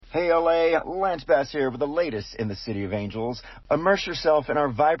Hey LA, Lance Bass here with the latest in the City of Angels. Immerse yourself in our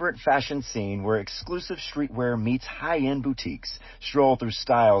vibrant fashion scene where exclusive streetwear meets high-end boutiques. Stroll through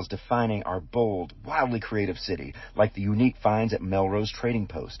styles defining our bold, wildly creative city, like the unique finds at Melrose Trading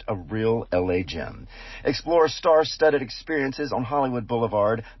Post, a real LA gem. Explore star-studded experiences on Hollywood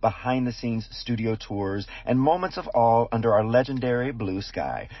Boulevard, behind-the-scenes studio tours, and moments of awe under our legendary blue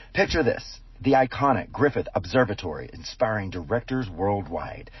sky. Picture this. The iconic Griffith Observatory, inspiring directors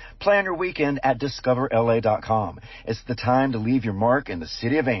worldwide. Plan your weekend at discoverla.com. It's the time to leave your mark in the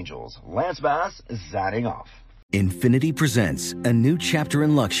City of Angels. Lance Bass is signing off. Infiniti presents a new chapter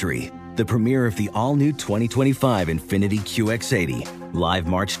in luxury, the premiere of the all-new 2025 Infiniti QX80, live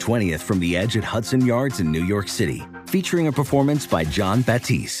March 20th from the Edge at Hudson Yards in New York City, featuring a performance by John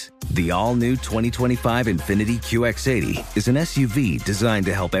Batiste. The all-new 2025 Infiniti QX80 is an SUV designed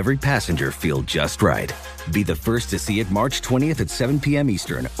to help every passenger feel just right. Be the first to see it March 20th at 7 p.m.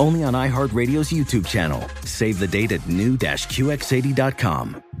 Eastern, only on iHeartRadio's YouTube channel. Save the date at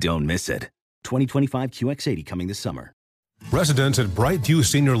new-QX80.com. Don't miss it. 2025 QX80 coming this summer. Residents at Brightview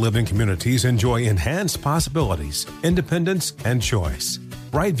Senior Living Communities enjoy enhanced possibilities, independence, and choice.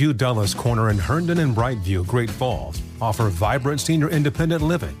 Brightview Dulles Corner in Herndon and Brightview, Great Falls, offer vibrant senior independent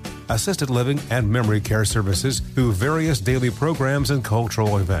living, assisted living, and memory care services through various daily programs and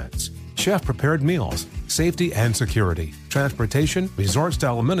cultural events. Chef-prepared meals, safety and security, transportation,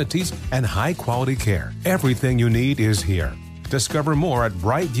 resort-style amenities, and high-quality care. Everything you need is here. Discover more at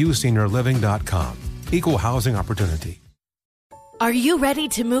brightviewseniorliving.com. Equal housing opportunity. Are you ready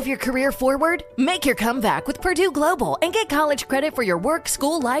to move your career forward? Make your comeback with Purdue Global and get college credit for your work,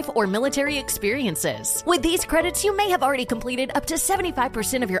 school, life, or military experiences. With these credits, you may have already completed up to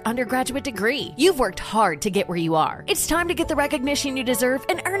 75% of your undergraduate degree. You've worked hard to get where you are. It's time to get the recognition you deserve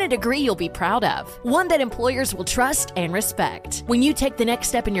and earn a degree you'll be proud of, one that employers will trust and respect. When you take the next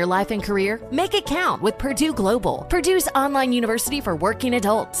step in your life and career, make it count with Purdue Global, Purdue's online university for working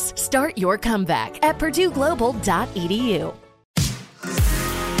adults. Start your comeback at purdueglobal.edu.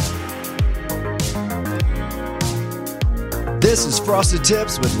 This is Frosted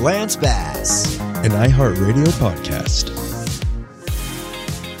Tips with Lance Bass, an iHeartRadio podcast.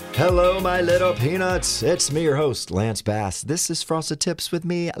 Hello, my little peanuts. It's me, your host, Lance Bass. This is Frosted Tips with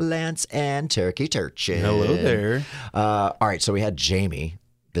me, Lance and Turkey Turchin. Hello there. All right, so we had Jamie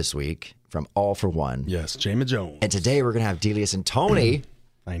this week from All-4-One. Yes, Jamie Jones. And today we're going to have Delious and Tony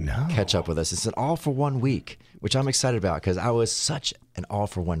I know. catch up with us. It's an All-4-One week, which I'm excited about because I was such an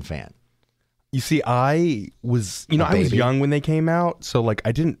All-4-One fan. You see, I was young when they came out, so like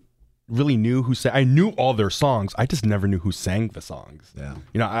I didn't really knew who sang. I knew all their songs. I just never knew who sang the songs. Yeah.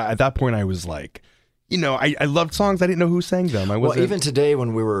 At that point I was like, I loved songs. I didn't know who sang them. Well, even today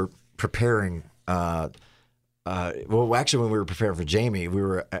when we were preparing, when we were preparing for Jamie, we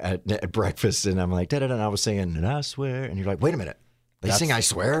were at breakfast and I'm like, da da da, and I was singing, and I swear, and you're like, wait a minute. They sing I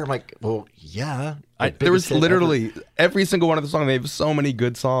Swear? I'm like, well, yeah. There was literally every single one of the songs. They have so many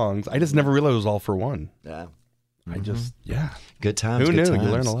good songs. I just never realized it was All-4-One. Yeah. Good times. Who good knew? times. You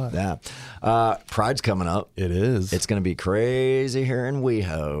learn a lot. Yeah. Pride's coming up. It is. It's going to be crazy here in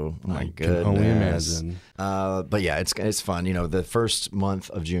WeHo. Oh, my goodness. Can only imagine. But yeah, it's fun. The first month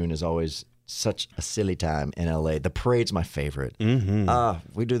of June is always such a silly time in LA. The parade's my favorite. Mm-hmm.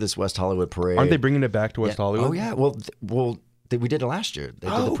 We do this West Hollywood parade. Aren't they bringing it back to West Hollywood? Oh, yeah. Well, we did it last year. They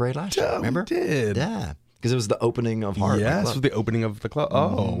did the parade last year. Remember? We did. Yeah. Because it was the opening of Heart. Yes, it was the opening of the club.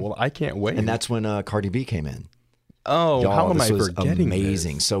 Oh, well, I can't wait. And that's when Cardi B came in. Oh, how am I forgetting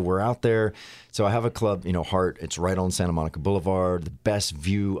amazing. this? So we're out there. So I have a club, Heart. It's right on Santa Monica Boulevard, the best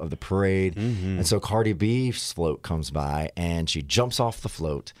view of the parade. Mm-hmm. And so Cardi B's float comes by, and she jumps off the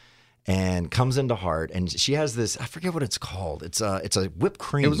float and comes into Heart, and she has this, I forget what it's called. It's a whipped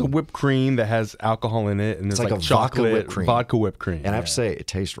cream. It was a whipped cream that has alcohol in it, and It's there's like a chocolate, vodka whipped cream. And I have to say, it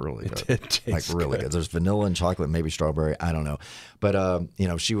tastes really good. It tastes really good. There's vanilla and chocolate, maybe strawberry. I don't know. But,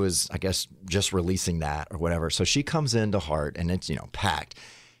 she was, I guess, just releasing that or whatever. So she comes into Heart, and it's, packed.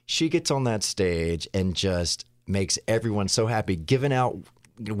 She gets on that stage and just makes everyone so happy, giving out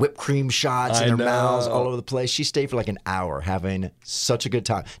whipped cream shots in their mouths all over the place. She stayed for like an hour having such a good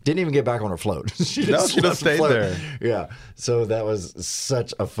time. Didn't even get back on her float. she just stayed there. Yeah. So that was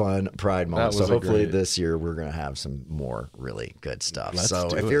such a fun Pride moment. So hopefully this year we're going to have some more really good stuff. So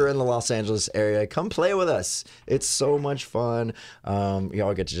if you're in the Los Angeles area, come play with us. It's so much fun. You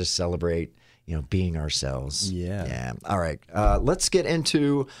all get to just celebrate being ourselves. Yeah. All right. Let's get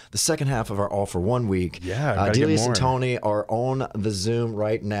into the second half of our All-4-One week. Yeah. Delious and Tony are on the Zoom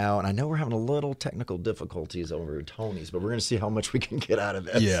right now. And I know we're having a little technical difficulties over Tony's, but we're going to see how much we can get out of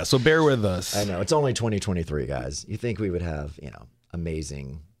this. Yeah. So bear with us. I know. It's only 2023, guys. You think we would have,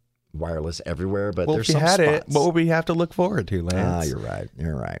 amazing wireless everywhere, but well, there's if you some had spots. it, what would we have to look forward to, Lance? You're right.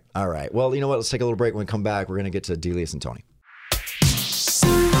 You're right. All right. Well, you know what? Let's take a little break. When we come back, we're going to get to Delious and Tony.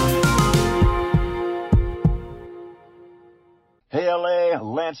 Hey LA,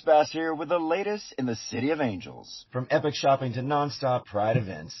 Lance Bass here with the latest in the City of Angels. From epic shopping to non-stop Pride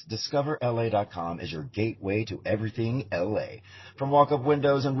events, DiscoverLA.com is your gateway to everything LA. From walk-up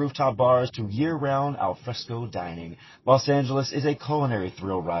windows and rooftop bars to year-round alfresco dining, Los Angeles is a culinary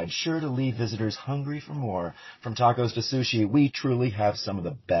thrill ride sure to leave visitors hungry for more. From tacos to sushi, we truly have some of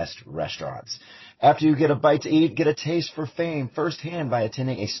the best restaurants. After you get a bite to eat, get a taste for fame firsthand by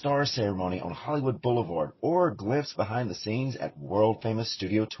attending a star ceremony on Hollywood Boulevard or a glimpse behind the scenes at world-famous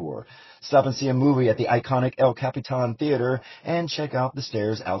Studio Tour. Stop and see a movie at the iconic El Capitan Theater and check out the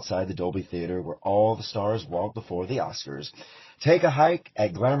stairs outside the Dolby Theater where all the stars walk before the Oscars. Take a hike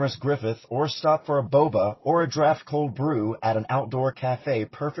at glamorous Griffith or stop for a boba or a draft cold brew at an outdoor cafe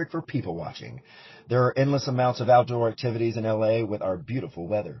perfect for people watching. There are endless amounts of outdoor activities in LA with our beautiful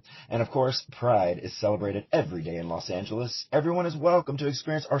weather. And of course, Pride is celebrated every day in Los Angeles. Everyone is welcome to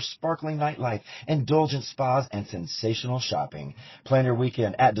experience our sparkling nightlife, indulgent spas, and sensational shopping. Plan your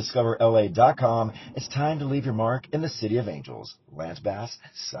weekend at DiscoverLA.com. It's time to leave your mark in the City of Angels. Lance Bass,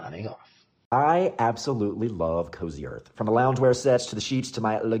 signing off. I absolutely love Cozy Earth. From the loungewear sets to the sheets to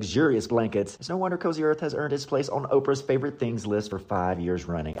my luxurious blankets, it's no wonder Cozy Earth has earned its place on Oprah's favorite things list for 5 years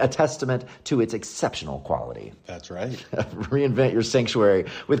running, a testament to its exceptional quality. That's right. Reinvent your sanctuary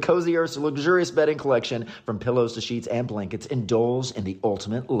with Cozy Earth's luxurious bedding collection. From pillows to sheets and blankets, indulge in the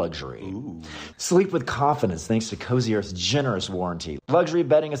ultimate luxury. Ooh. Sleep with confidence thanks to Cozy Earth's generous warranty. Luxury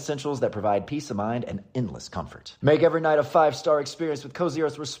bedding essentials that provide peace of mind and endless comfort. Make every night a 5-star experience with Cozy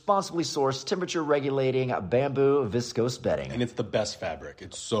Earth's responsibly sourced, temperature-regulating bamboo viscose bedding. And it's the best fabric.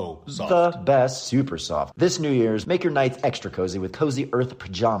 It's so soft. The best, super soft. This New Year's, make your nights extra cozy with Cozy Earth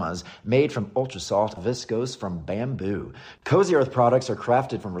pajamas made from ultra-soft viscose from bamboo. Cozy Earth products are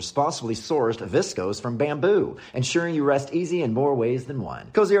crafted from responsibly sourced viscose from bamboo, ensuring you rest easy in more ways than one.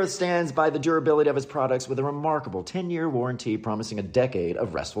 Cozy Earth stands by the durability of its products with a remarkable 10-year warranty promising a decade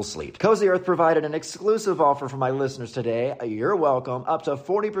of restful sleep. Cozy Earth provided an exclusive offer for my listeners today. You're welcome. Up to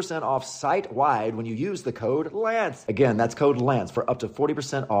 40% off site-wide when you use the code LANCE. Again, that's code LANCE for up to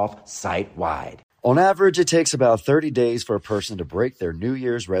 40% off site-wide. On average, it takes about 30 days for a person to break their New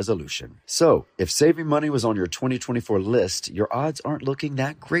Year's resolution. So, if saving money was on your 2024 list, your odds aren't looking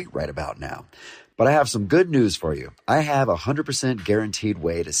that great right about now. But I have some good news for you. I have a 100% guaranteed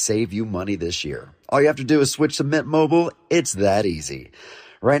way to save you money this year. All you have to do is switch to Mint Mobile. It's that easy.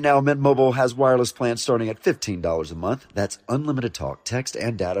 Right now, Mint Mobile has wireless plans starting at $15 a month. That's unlimited talk, text,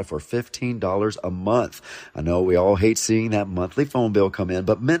 and data for $15 a month. I know we all hate seeing that monthly phone bill come in,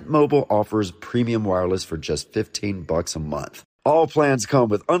 but Mint Mobile offers premium wireless for just $15 a month. All plans come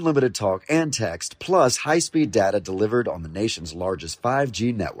with unlimited talk and text, plus high-speed data delivered on the nation's largest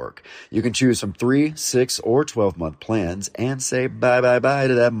 5G network. You can choose from 3, 6, or 12-month plans and say bye-bye-bye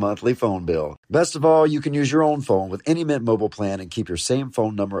to that monthly phone bill. Best of all, you can use your own phone with any Mint Mobile plan and keep your same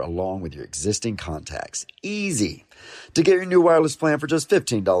phone number along with your existing contacts. Easy. To get your new wireless plan for just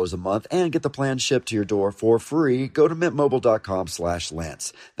 $15 a month and get the plan shipped to your door for free, go to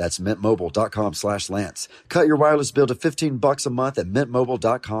mintmobile.com/Lance. That's mintmobile.com/Lance. Cut your wireless bill to $15 a month at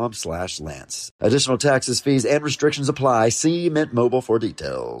mintmobile.com/Lance. Additional taxes, fees, and restrictions apply. See Mint Mobile for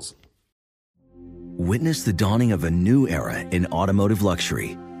details. Witness the dawning of a new era in automotive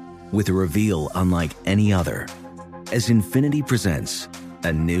luxury with a reveal unlike any other as Infiniti presents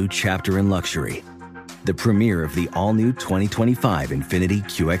a new chapter in luxury. The premiere of the all-new 2025 Infiniti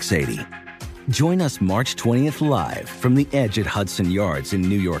QX80. Join us March 20th live from the Edge at Hudson Yards in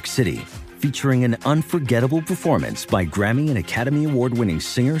New York City, featuring an unforgettable performance by Grammy and Academy Award-winning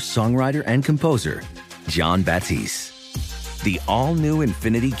singer, songwriter, and composer, Jon Batiste. The all-new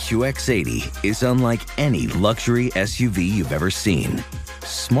Infiniti QX80 is unlike any luxury SUV you've ever seen.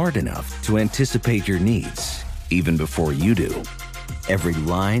 Smart enough to anticipate your needs, even before you do. Every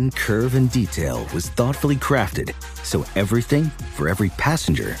line, curve, and detail was thoughtfully crafted, so everything for every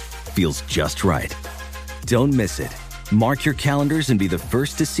passenger feels just right. Don't miss it. Mark your calendars and be the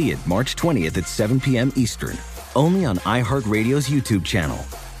first to see it March 20th at 7 p.m. Eastern, only on iHeartRadio's YouTube channel.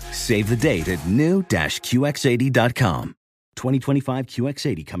 Save the date at new-QX80.com. 2025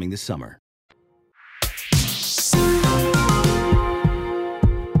 QX80 coming this summer.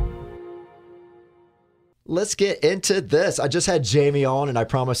 Let's get into this. I just had Jamie on, and I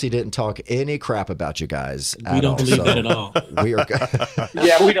promise he didn't talk any crap about you guys. We don't believe that at all. We are.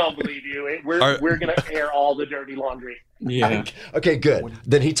 Yeah, we don't believe you. We're going to air all the dirty laundry. Yeah. Okay, good.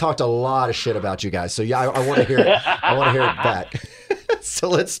 Then he talked a lot of shit about you guys. So yeah, I want to hear it. I want to hear it back. So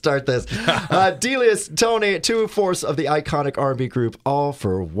let's start this. Delious, Tony, two-fourths of the iconic R&B group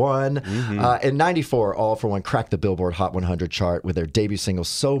All-4-One. In 94, All-4-One cracked the Billboard Hot 100 chart with their debut single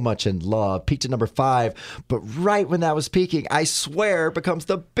So Much in Love, peaked at number 5. But right when that was peaking, I Swear becomes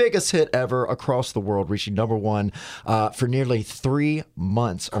the biggest hit ever across the world, reaching number 1 for nearly 3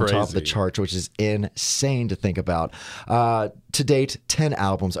 months on top of the chart, which is insane to think about. To date, 10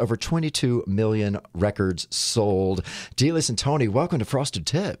 albums, over 22 million records sold. Delious and Tony, welcome to Frosted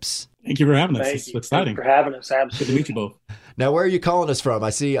Tips. Thank you for having us. It's exciting. Thanks for having us. Good Absolutely. to meet you both. Now, where are you calling us from?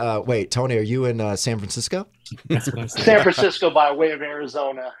 I see, wait, Tony, are you in San Francisco? That's what I said. San Francisco by way of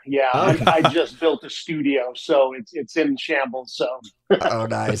Arizona. Yeah, I just built a studio, so it's in shambles. So. Oh,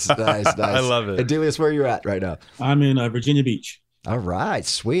 nice. I love it. And Delious, where are you at right now? I'm in Virginia Beach. All right,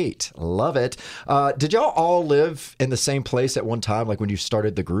 sweet. Love it. Did y'all all live in the same place at one time, like when you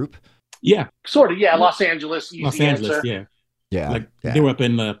started the group? Yeah. Sort of, yeah. Los Angeles, easy Los Angeles, answer. yeah. Yeah. They were up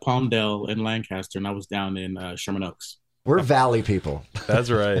in Palmdale and Lancaster, and I was down in Sherman Oaks. We're Valley people. That's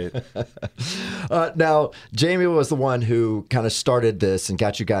right. Now, Jamie was the one who kind of started this and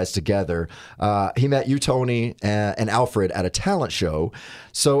got you guys together. He met you, Tony, and Alfred at a talent show.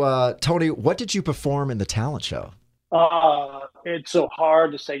 So, Tony, what did you perform in the talent show? It's so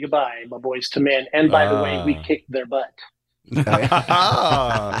hard to say goodbye, my boys to men. And by the way, we kicked their butt.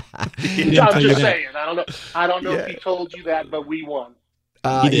 I'm just saying. I don't know if he told you that, but we won.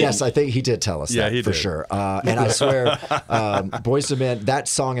 Yes, I think he did tell us that for did. sure. And I swear, Boys to Men, that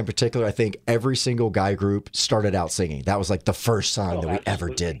song in particular, I think every single guy group started out singing. That was like the first song that we ever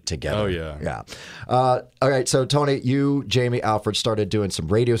did together. Oh, yeah. Yeah. All right. So, Tony, you, Jamie, Alfred started doing some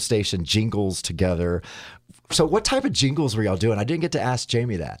radio station jingles together. So what type of jingles were y'all doing? I didn't get to ask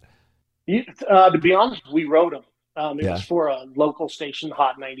Jamie that. To be honest, we wrote them. It was for a local station,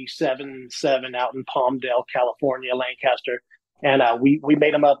 Hot 97.7 out in Palmdale, California, Lancaster. And we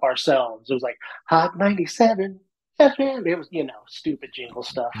made them up ourselves. It was like Hot 97 FM. It was, stupid jingle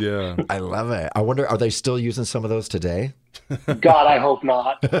stuff. Yeah. I love it. I wonder, are they still using some of those today? God, I hope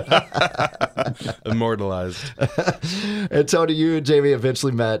not. Immortalized. And Tony, you and Jamie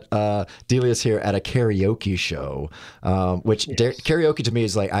eventually met Delious here at a karaoke show, which karaoke to me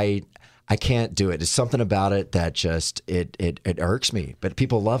is like, I can't do it. There's something about it that just, it irks me, but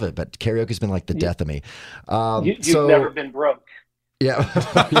people love it. But karaoke's been like the death of me. You've never been broke. Yeah.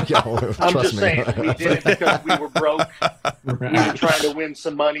 I'm just saying, we did it because we were broke. We were trying to win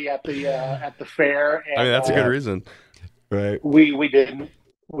some money at the fair. And, that's a good reason. Right. We didn't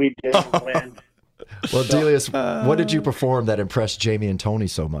win. Well, Delious, what did you perform that impressed Jamie and Tony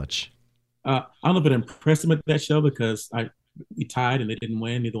so much? I don't know if it impressed them at that show because we tied and they didn't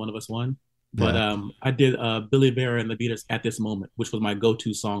win. Neither one of us won. But I did Billy Bear and the Beatles At This Moment, which was my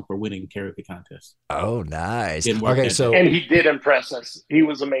go-to song for winning karaoke contests. Oh, nice. Okay, so and he did impress us. He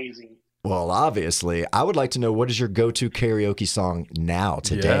was amazing. Well, obviously, I would like to know, what is your go-to karaoke song now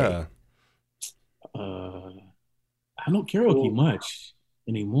today? Yeah. I don't karaoke much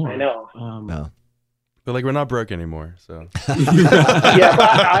anymore. I know. No. But like, we're not broke anymore, so. Yeah, but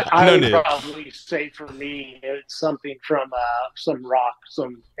I would probably say for me, it's something from some rock,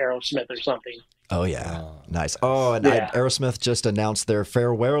 some Aerosmith or something. Oh, yeah. Nice. Oh, and Aerosmith just announced their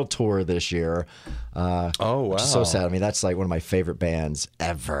farewell tour this year. Oh, wow. Which is so sad. I mean, that's like one of my favorite bands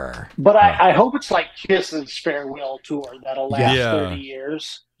ever. But I hope it's like Kiss's farewell tour that'll last 30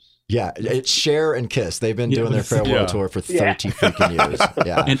 years. Yeah, it's Cher and Kiss. They've been doing their farewell tour for 30 freaking years.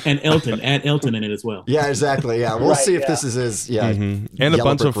 Yeah, and Elton, add Elton in it as well. Yeah, exactly. Yeah, we'll see if this is his. Yeah, and a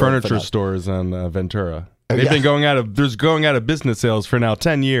bunch of furniture stores in Ventura. They've been going out of business sales for now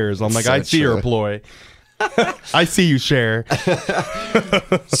 10 years. I'm like, I see your ploy. I see you, Cher.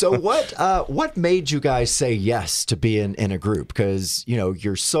 So what made you guys say yes to being in a group? Because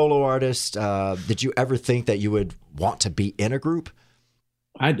you're solo artist. Did you ever think that you would want to be in a group?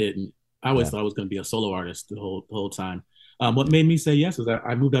 I didn't. I always thought I was going to be a solo artist the whole time. What made me say yes is that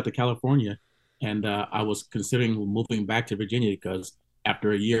I moved out to California, and I was considering moving back to Virginia because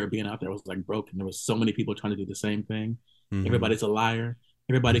after a year of being out there, I was like broken. There was so many people trying to do the same thing. Mm-hmm. Everybody's a liar.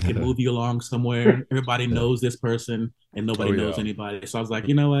 Everybody can move you along somewhere. Everybody knows this person, and nobody knows anybody. So I was like,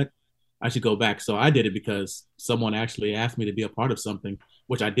 you know what? I should go back. So I did it because someone actually asked me to be a part of something,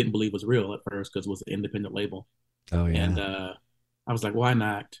 which I didn't believe was real at first because it was an independent label. Oh, yeah. And I was like, why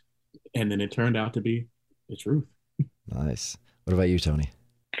not? And then it turned out to be the truth. Nice. What about you, Tony?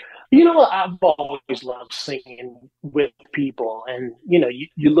 I've always loved singing with people. And,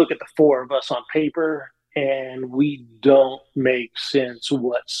 you look at the four of us on paper and we don't make sense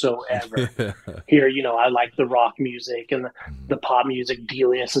whatsoever. Here, I like the rock music and the pop music.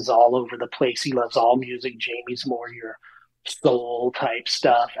 Delious is all over the place. He loves all music. Jamie's more your soul type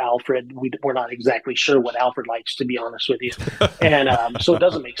stuff. Alfred, we're not exactly sure what Alfred likes, to be honest with you. And so it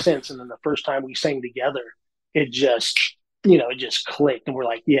doesn't make sense. And then the first time we sang together, it just, it just clicked. And we're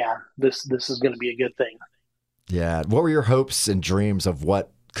like, yeah, this is going to be a good thing. Yeah. What were your hopes and dreams of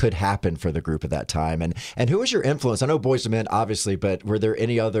what could happen for the group at that time? And who was your influence? I know Boyz II Men, obviously, but were there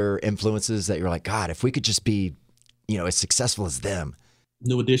any other influences that you're like, God, if we could just be, as successful as them?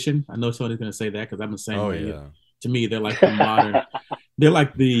 New Edition. I know somebody's going to say that because I'm the same way. Yeah. To me, they're like the modern, they're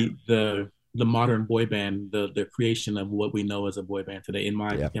like the modern boy band, the creation of what we know as a boy band today, in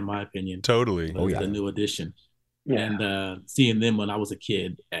my opinion. Totally. The New Edition. Yeah. And seeing them when I was a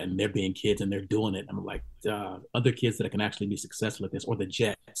kid, and they're being kids and they're doing it, I'm like, other kids that can actually be successful at this, or the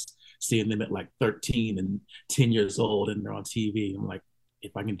Jets, seeing them at like 13 and 10 years old and they're on TV. I'm like,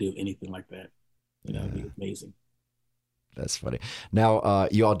 if I can do anything like that, it'd be amazing. That's funny. Now,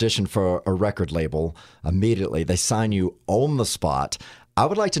 you auditioned for a record label immediately. They sign you on the spot. I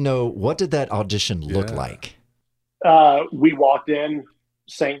would like to know, what did that audition look like? We walked in,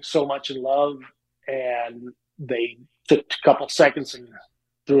 sang So Much in Love, and they took a couple seconds and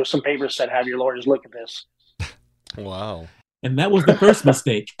threw us some papers, said, have your lawyers look at this. Wow. And that was the first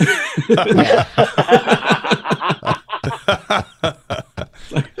mistake.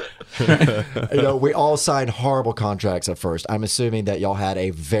 We all signed horrible contracts at first. I'm assuming that y'all had a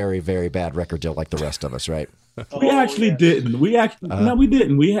very, very bad record deal like the rest of us, right? We actually didn't. No, we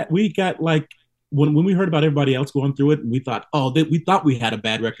didn't. We got like, when we heard about everybody else going through it, we thought, we thought we had a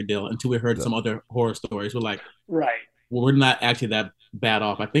bad record deal until we heard some other horror stories. We're like, right. Well, we're not actually that bad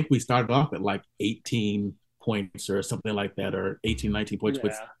off. I think we started off at like 18 points or something like that, or 18, 19 points,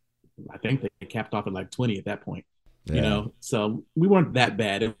 which I think they capped off at like 20 at that point. So we weren't that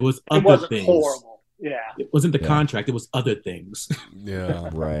bad. It was other things. Horrible. Yeah. It wasn't the contract. It was other things. Yeah.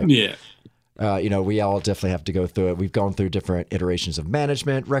 Right. Yeah. We all definitely have to go through it. We've gone through different iterations of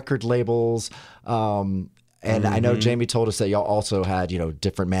management, record labels. And I know Jamie told us that y'all also had,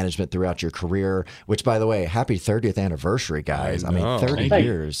 different management throughout your career, which, by the way, happy 30th anniversary, guys. I mean, 30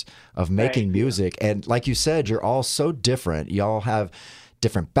 years of making music. And like you said, you're all so different. Y'all have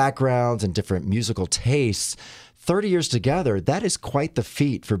different backgrounds and different musical tastes. 30 years together, that is quite the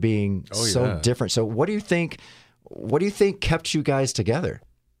feat for being so different. So what do you think kept you guys together?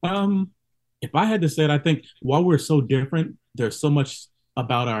 If I had to say it, I think while we're so different, there's so much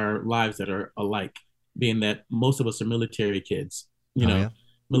about our lives that are alike, being that most of us are military kids,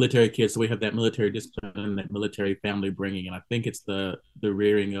 military kids. So we have that military discipline and that military family bringing. And I think it's the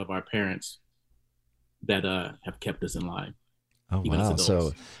rearing of our parents that have kept us in line. Oh,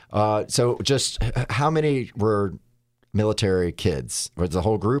 wow. So just how many were military kids? Was the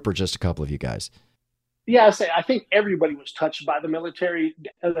whole group or just a couple of you guys? Yeah, I think everybody was touched by the military.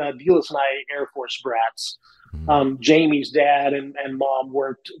 Delious and I, Air Force brats. Jamie's dad and mom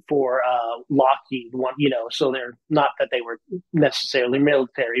worked for Lockheed, so they're not that they were necessarily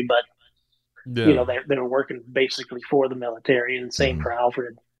military, but they were working basically for the military, and same for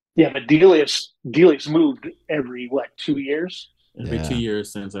Alfred. Yeah, but Delious moved every 2 years? Every 2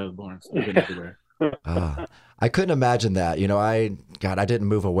 years since I was born. So I've been everywhere. I couldn't imagine that. I didn't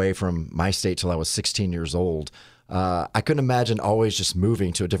move away from my state till I was 16 years old. I couldn't imagine always just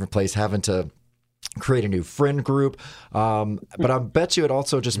moving to a different place, having to create a new friend group. But I bet you it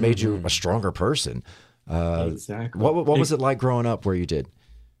also just made you a stronger person. Exactly. What was it like growing up where you did?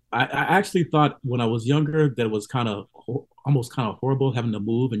 I actually thought when I was younger that it was almost kind of horrible having to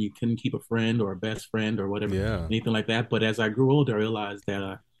move and you couldn't keep a friend or a best friend or whatever, anything like that. But as I grew older, I realized that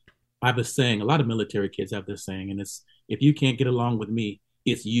I have this saying, a lot of military kids have this saying, and it's, if you can't get along with me,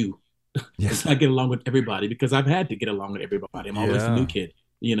 it's you. Yes. I get along with everybody because I've had to get along with everybody. I'm always the new kid,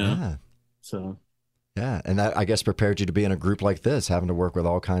 So. Yeah, and that, I guess, prepared you to be in a group like this, having to work with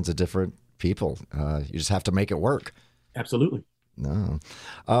all kinds of different people. You just have to make it work. Absolutely. No.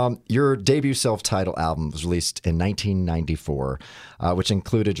 Your debut self-titled album was released in 1994, which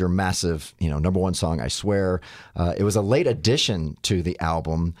included your massive, #1 song, I Swear. It was a late addition to the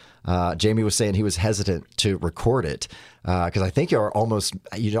album. Jamie was saying he was hesitant to record it because I think you'd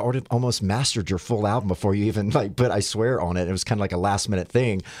almost mastered your full album before you even put I Swear on it. It was kind of like a last-minute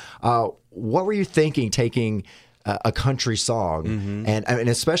thing. What were you thinking taking a country song, and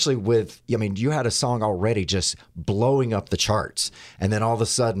especially with, you had a song already just blowing up the charts, and then all of a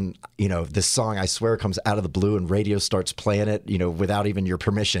sudden, this song I Swear comes out of the blue, and radio starts playing it, without even your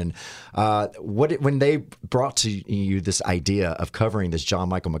permission. When they brought to you this idea of covering this John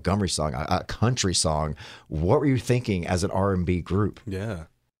Michael Montgomery song, a country song, what were you thinking as an R&B group? Yeah.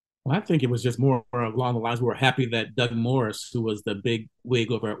 Well, I think it was just more along the lines we were happy that Doug Morris, who was the big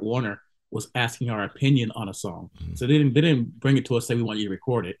wig over at Warner, was asking our opinion on a song. So they didn't bring it to us, say we want you to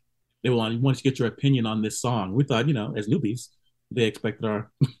record it. They wanted to get your opinion on this song. We thought, as newbies, they expected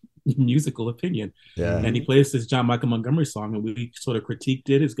our musical opinion. Yeah. And he played this John Michael Montgomery song, and we sort of critiqued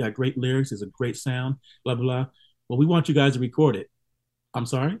it. It's got great lyrics, it's a great sound, blah, blah, blah. Well, we want you guys to record it. I'm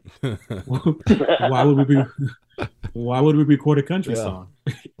sorry? Why would we record a country song?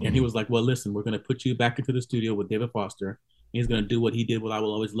 And he was like, well, listen, we're going to put you back into the studio with David Foster. He's going to do what he did with I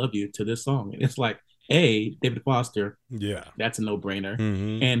Will Always Love You to this song. And it's like, David Foster. Yeah. That's a no-brainer.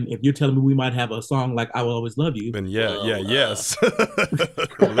 Mm-hmm. And if you're telling me we might have a song like I Will Always Love You. Then yes.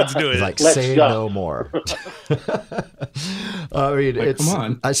 Let's do it. Like, say no more. I mean, come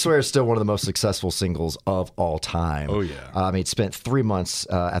on. I swear it's still one of the most successful singles of all time. Oh, yeah. I mean, it spent 3 months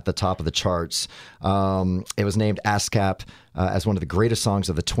at the top of the charts. It was named ASCAP as one of the greatest songs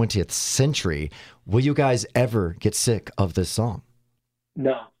of the 20th century. Will you guys ever get sick of this song?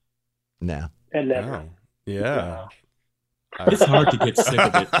 No. No. And never. Oh, yeah. It's hard to get sick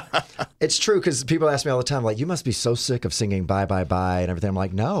of it. It's true, because people ask me all the time, like, you must be so sick of singing Bye, Bye, Bye and everything. I'm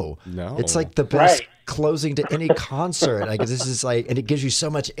like, no. It's like the best closing to any concert. Like, this is like, and it gives you so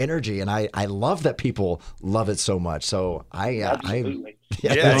much energy. And I love that people love it so much. So Absolutely.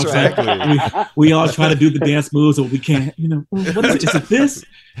 Yeah, that's exactly. right. We all try to do the dance moves, or we can't. What is it? Is it this?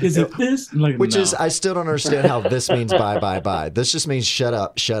 Is it this? Like, Which no. is, I still don't understand how this means bye, bye, bye. This just means shut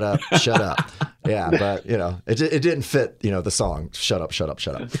up, shut up, shut up. Yeah, but it didn't fit, the song. Shut up, shut up,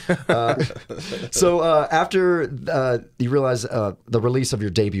 shut up. So after you realize the release of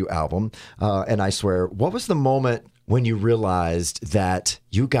your debut album, and I Swear, what was the moment when you realized that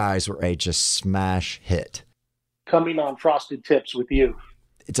you guys were a just smash hit? Coming on Frosted Tips with you.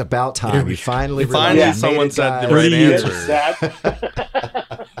 It's about time. You finally someone said the right answer.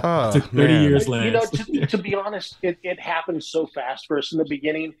 It took 30 years, Lance. To be honest, it happened so fast for us in the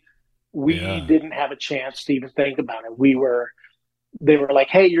beginning. We didn't have a chance to even think about it. They were like,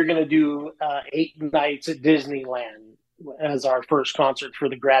 hey, you're going to do 8 nights at Disneyland as our first concert for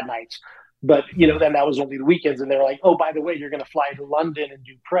the grad nights. But, then that was only the weekends. And they're like, oh, by the way, you're going to fly to London and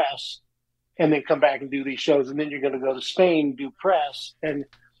do press, and then come back and do these shows. And then you're going to go to Spain, do press. And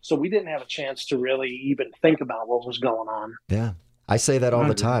so we didn't have a chance to really even think about what was going on. Yeah. I say that all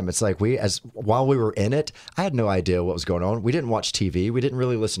the time. It's like while we were in it, I had no idea what was going on. We didn't watch TV. We didn't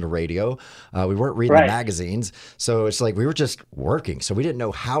really listen to radio. We weren't reading the magazines. So it's like we were just working. So we didn't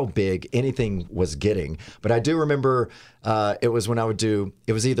know how big anything was getting. But I do remember it was when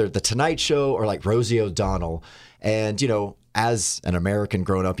it was either The Tonight Show or like Rosie O'Donnell. And, as an American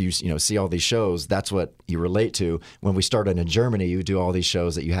growing up, you see all these shows. That's what you relate to. When we started in Germany, you do all these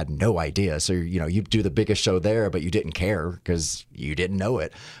shows that you had no idea. So, you do the biggest show there, but you didn't care because you didn't know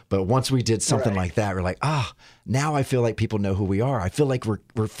it. But once we did something like that, we're like, now I feel like people know who we are. I feel like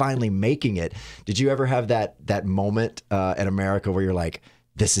we're finally making it. Did you ever have that moment in America where you're like,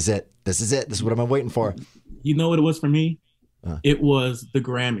 this is it. This is it. This is what I've been waiting for. You know what it was for me? It was the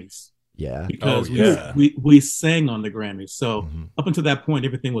Grammys. Yeah. Because we sang on the Grammys. So up until that point,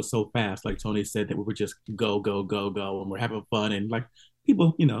 everything was so fast. Like Tony said, that we were just go, go, go, go. And we're having fun. And like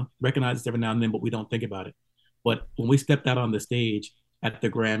people, recognize us every now and then, but we don't think about it. But when we stepped out on the stage at the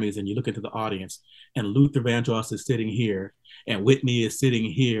Grammys and you look into the audience and Luther Vandross is sitting here and Whitney is sitting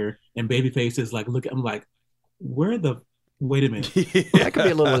here and Babyface is like, I'm like, wait a minute. That could be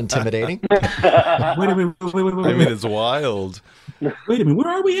a little intimidating. Wait a minute. I mean, it's wild. Wait a minute. Where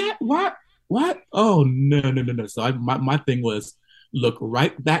are we at? What? Oh, no. So my thing was, look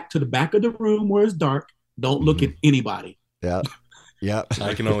right back to the back of the room where it's dark. Don't look at anybody. Yeah. Yeah.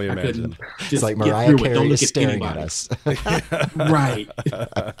 I can only imagine. It's like Mariah Carey is staring at us. Right.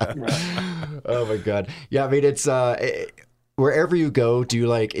 Oh, my God. Yeah, I mean, it's... wherever you go, do you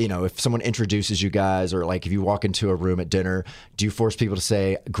like, if someone introduces you guys or like if you walk into a room at dinner, do you force people to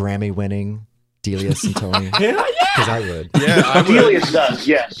say Grammy winning Delious and Tony? Hell yeah! Because I would. Yeah, I would. Delious does,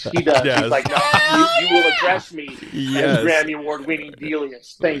 yes. He does. Yes. He's like, no, you will address me as Grammy Award winning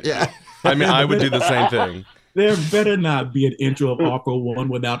Delious. Thank you. I mean, I would do the same thing. There better not be an intro of All-4-One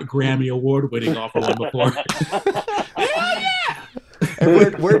without Grammy Award winning All-4-One before.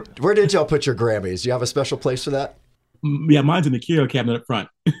 And where did y'all put your Grammys? Do you have a special place for that? Yeah, mine's in the curio cabinet up front.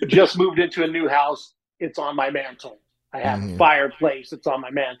 Just moved into a new house. It's on my mantle. I have a fireplace. It's on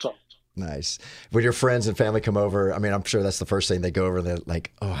my mantle. Nice. When your friends and family come over, I mean, I'm sure that's the first thing they go over and they're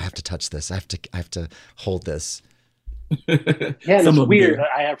like, oh, I have to touch this. I have to hold this. Yeah, and it's weird.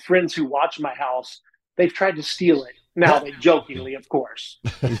 I have friends who watch my house. They've tried to steal it. Now, they jokingly, of course.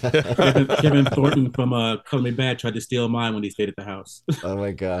 Kevin Thornton from Color Me Bad tried to steal mine when he stayed at the house. Oh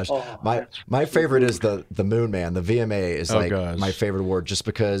my gosh. My favorite is the Moon Man. The VMA is my favorite award, just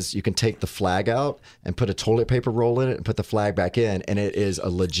because you can take the flag out and put a toilet paper roll in it and put the flag back in, and it is a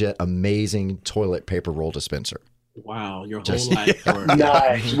legit amazing toilet paper roll dispenser. Wow, your whole life.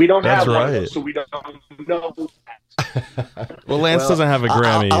 Nice. We don't have one, so we don't know. Well, Lance doesn't have a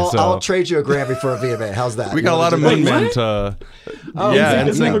Grammy. I'll trade you a Grammy for a VMA. How's that? We got a lot of Moon Men. Yeah,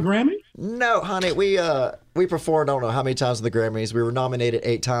 doesn't have a Grammy? No, honey. We performed, I don't know how many times at the Grammys. We were nominated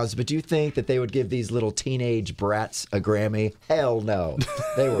 8 times. But do you think that they would give these little teenage brats a Grammy? Hell no.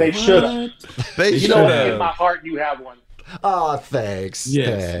 They should have. You know what? In my heart, you have one. Oh, thanks.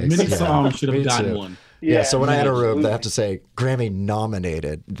 Yes, thanks. many songs should have gotten one. Yeah, so when I enter a room, they have to say Grammy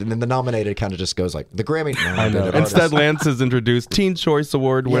nominated. And then the nominated kind of just goes like, the Grammy nominated. Instead, Lance has introduced Teen Choice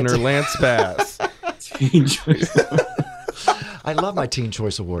Award winner Lance Bass. Teen Choice Award. I love my Teen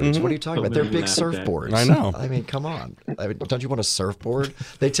Choice Awards. What are you talking about? They're big surfboards. I know. I mean, come on. Don't you want a surfboard?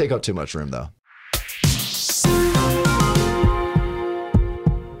 They take up too much room, though.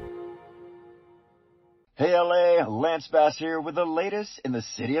 Hey LA, Lance Bass here with the latest in the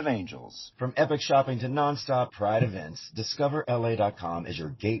City of Angels. From epic shopping to non-stop Pride events, DiscoverLA.com is your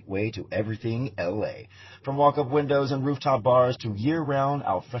gateway to everything LA. From walk-up windows and rooftop bars to year-round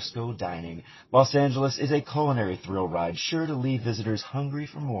alfresco dining, Los Angeles is a culinary thrill ride sure to leave visitors hungry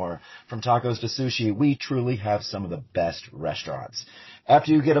for more. From tacos to sushi, we truly have some of the best restaurants.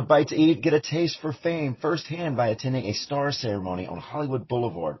 After you get a bite to eat, get a taste for fame firsthand by attending a star ceremony on Hollywood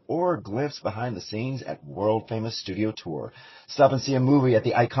Boulevard or a glimpse behind the scenes at world-famous Studio Tour. Stop and see a movie at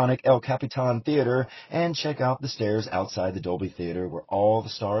the iconic El Capitan Theater and check out the stairs outside the Dolby Theater where all the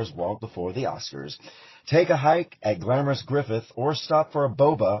stars walk before the Oscars. Take a hike at glamorous Griffith or stop for a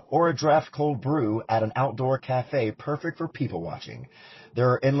boba or a draft cold brew at an outdoor cafe perfect for people watching.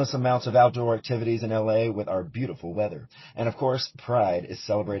 There are endless amounts of outdoor activities in LA with our beautiful weather. And of course, Pride is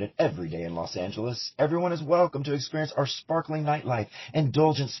celebrated every day in Los Angeles. Everyone is welcome to experience our sparkling nightlife,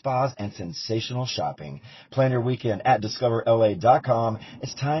 indulgent spas, and sensational shopping. Plan your weekend at DiscoverLA.com.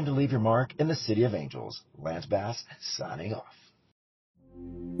 It's time to leave your mark in the City of Angels. Lance Bass, signing off.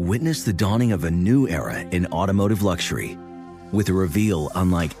 Witness the dawning of a new era in automotive luxury with a reveal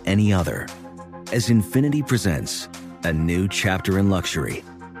unlike any other as Infiniti presents a new chapter in luxury,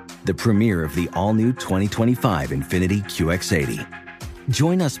 the premiere of the all-new 2025 Infiniti QX80.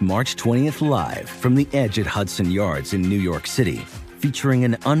 Join us March 20th live from the Edge at Hudson Yards in New York City, featuring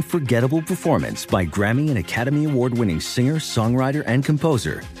an unforgettable performance by Grammy and Academy Award-winning singer, songwriter, and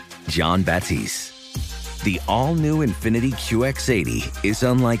composer, Jon Batiste. The all-new Infiniti QX80 is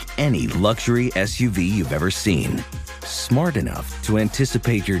unlike any luxury SUV you've ever seen. Smart enough to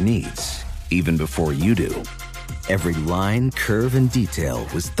anticipate your needs, even before you do. Every line, curve, and detail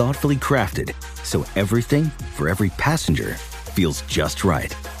was thoughtfully crafted, so everything for every passenger feels just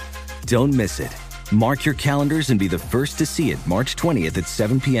right. Don't miss it. Mark your calendars and be the first to see it March 20th at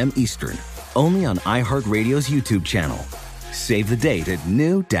 7 p.m. Eastern, only on iHeartRadio's YouTube channel. Save the date at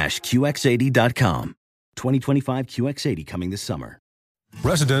new-QX80.com. 2025 QX80 coming this summer.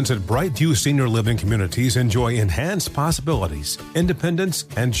 Residents at Brightview Senior Living Communities enjoy enhanced possibilities, independence,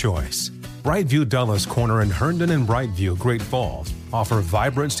 and choice. Brightview Dulles Corner in Herndon and Brightview, Great Falls, offer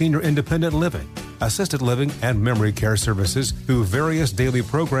vibrant senior independent living, assisted living, and memory care services through various daily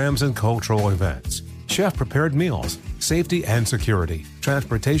programs and cultural events. Chef-prepared meals, safety and security,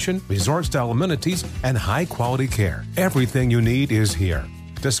 transportation, resort-style amenities, and high-quality care. Everything you need is here.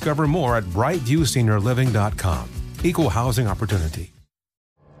 Discover more at brightviewseniorliving.com. Equal housing opportunity.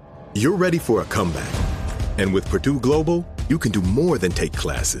 You're ready for a comeback. And with Purdue Global, you can do more than take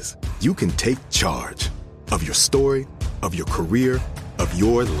classes. You can take charge of your story, of your career, of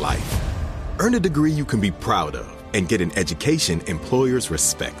your life. Earn a degree you can be proud of and get an education employers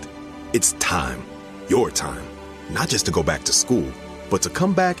respect. It's time, your time, not just to go back to school, but to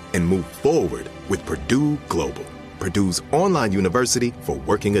come back and move forward with Purdue Global, Purdue's online university for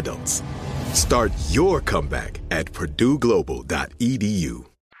working adults. Start your comeback at purdueglobal.edu.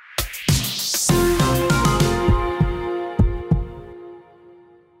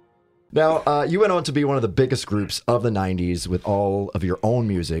 Now, you went on to be one of the biggest groups of the 90s with all of your own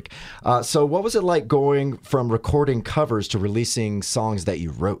music. So what was it like going from recording covers to releasing songs that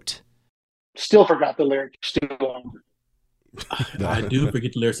you wrote? Still forgot the lyrics. I do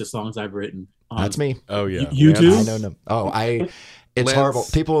forget the lyrics of songs I've written. That's me. Oh, yeah. You too? I don't know. It's Lance, horrible.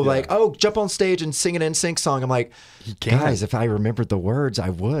 People are like, oh, jump on stage and sing an NSYNC song. I'm like, guys, if I remembered the words, I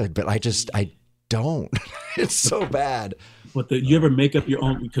would. But I don't. It's so bad. But you ever make up your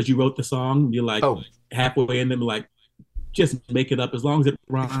own, because you wrote the song, you're like halfway in them, like, just make it up as long as it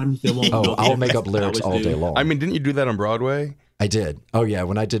rhymes. They won't. Oh, I'll make up lyrics all day long. I mean, didn't you do that on Broadway? I did. Oh yeah,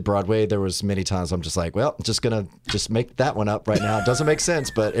 when I did Broadway, there was many times I'm just like, well, I'm just gonna make that one up right now. It doesn't make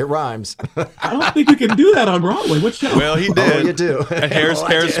sense, but it rhymes. I don't think you can do that on Broadway. What show? Well, he did. Oh, you do.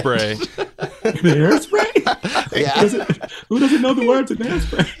 Hairspray. The Hairspray? Yeah. Who doesn't know the words of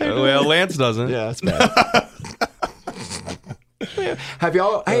Hairspray? Well, Lance doesn't. Yeah, that's bad. Have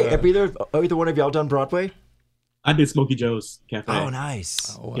y'all? Hey, have either one of y'all done Broadway? I did Smokey Joe's Cafe. Oh,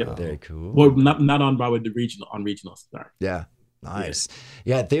 nice. Oh, wow. Yeah. Very cool. Well, not on Broadway, on regional. Sorry. Yeah. Nice.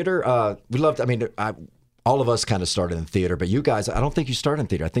 Yeah, theater, we loved, I mean, all of us kind of started in theater, but you guys, I don't think you started in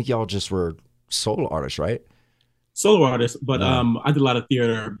theater. I think y'all just were solo artists, right? Solo artists, but I did a lot of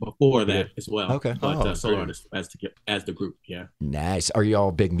theater before that as well. Okay. But solo artists as the group, yeah. Nice. Are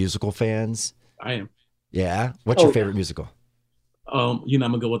y'all big musical fans? I am. Yeah? What's your favorite musical? I'm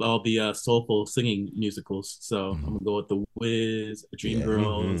gonna go with all the soulful singing musicals. So I'm gonna go with The Wiz,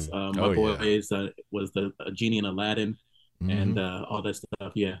 Dreamgirls, My Boys was the Genie in Aladdin. And all that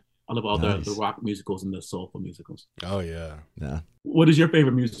stuff, yeah. I love all the rock musicals and the soulful musicals. Oh, yeah. Yeah. What is your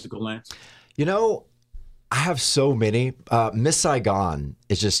favorite musical, Lance? You know, I have so many. Miss Saigon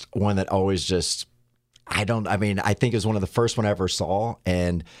is just one that always just, I think it was one of the first one I ever saw,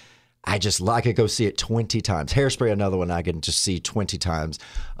 and I could go see it 20 times. Hairspray, another one I can just see 20 times.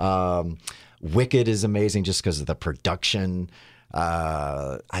 Wicked is amazing just because of the production.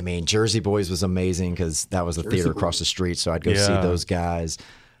 Jersey Boys was amazing because that was the theater across the street, so I'd go see those guys.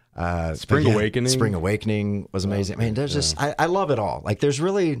 Spring Awakening was amazing. I mean, there's just I love it all. Like,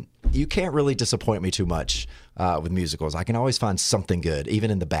 you can't really disappoint me too much with musicals. I can always find something good, even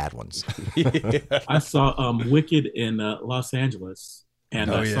in the bad ones. I saw Wicked in Los Angeles,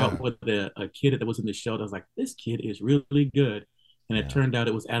 and I saw it with a kid that was in the show. I was like, this kid is really good, and it turned out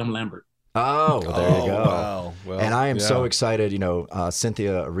it was Adam Lambert. Oh, well, there you go. Wow. Well, and I am so excited.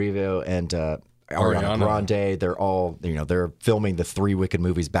 Cynthia Erivo and Ariana Grande, they're all, they're filming the 3 Wicked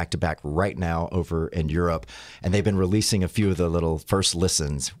movies back to back right now over in Europe. And they've been releasing a few of the little first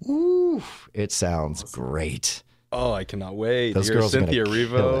listens. Woo, it sounds great. Oh, I cannot wait. Those girls Cynthia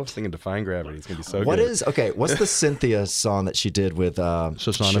Erivo singing Defying Gravity. It's going to be so good. What's the Cynthia song that she did with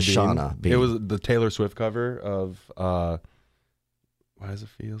Shoshana Bean? It was the Taylor Swift cover of Why Does It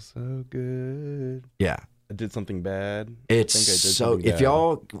Feel So Good? Yeah. I did something bad. It's so, if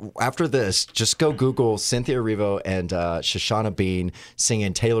y'all, after this, just go Google Cynthia Erivo and Shoshana Bean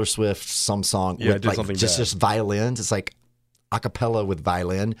singing Taylor Swift some song with like just violins. It's like a cappella with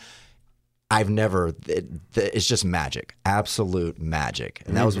violin. It's just magic. Absolute magic.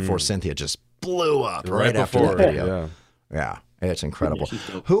 And that was before Cynthia just blew up right after that video. Yeah. It's incredible.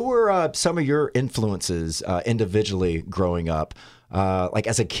 Who were some of your influences individually growing up? Like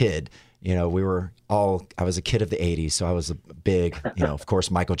as a kid, I was a kid of the 80s, so I was a big, of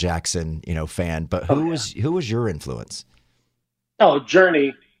course, Michael Jackson, fan. But who was your influence? Oh,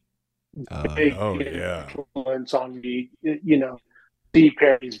 Journey. Big influence on me. Steve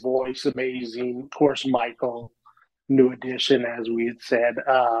Perry's voice, amazing. Of course, Michael, New Edition, as we had said.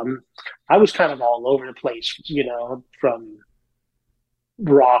 I was kind of all over the place, from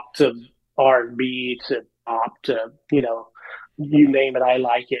rock to R&B to pop to, you name it, I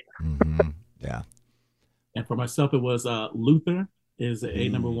like it. Mm-hmm. Yeah. And for myself, it was Luther is a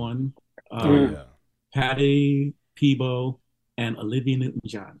number one. Patty, Peebo, and Olivia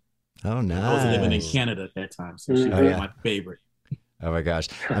Newton-John. Oh, nice. I was living in Canada at that time, so she was my favorite. Oh my gosh.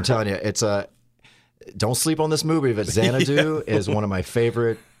 I'm telling you, it's don't sleep on this movie, but Xanadu is one of my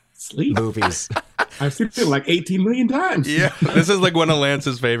favorite movies. I've seen it like 18 million times. Yeah, this is like one of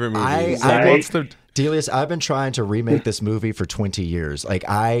Lance's favorite movies. Delious, I've been trying to remake this movie for 20 years.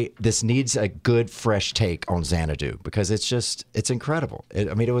 This needs a good, fresh take on Xanadu because it's incredible.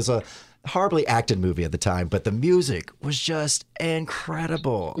 It was a horribly acted movie at the time, but the music was just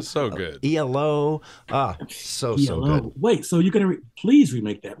incredible. So good. ELO, so good. Wait, so you're gonna please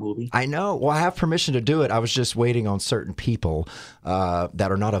remake that movie? I know. Well, I have permission to do it. I was just waiting on certain people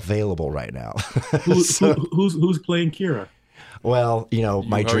that are not available right now. Who's playing Kira? Well,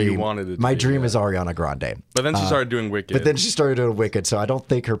 my dream is Ariana Grande. But then she started doing Wicked. So I don't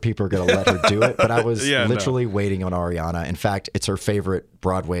think her people are going to let her do it. But I was literally waiting on Ariana. In fact, it's her favorite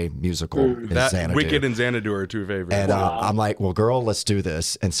Broadway musical. Xanadu. Wicked and Xanadu are 2 favorites. And I'm like, well, girl, let's do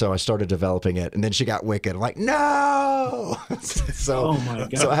this. And so I started developing it. And then she got Wicked. I'm like, no. Oh my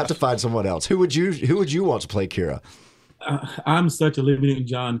God. So I have to find someone else. Who would you want to play Kira? I'm such a Olivia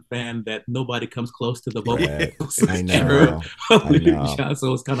Newton-John fan that nobody comes close to the vocals. I know. Olivia Newton-John,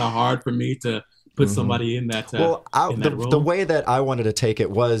 so it's kind of hard for me to put somebody in that. The way that I wanted to take it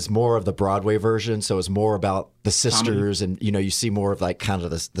was more of the Broadway version, so it's more about the sisters, comedy. And you see more of like kind of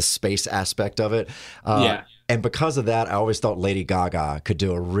the space aspect of it. And because of that, I always thought Lady Gaga could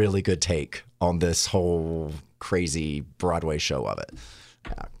do a really good take on this whole crazy Broadway show of it,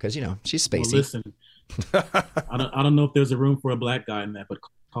 because she's spacey. Well, listen, I don't know if there's a room for a black guy in that, but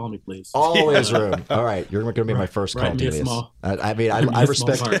call me, please. Always room. All right, you're going to be my first call, Delious. I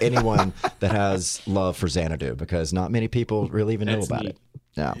respect anyone that has love for Xanadu, because not many people really even know about it.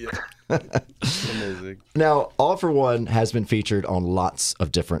 Yeah. Amazing. Now, All-4-One has been featured on lots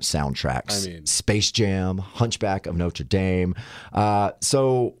of different soundtracks. Space Jam, Hunchback of Notre Dame.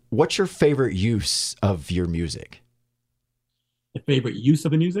 So what's your favorite use of your music? The favorite use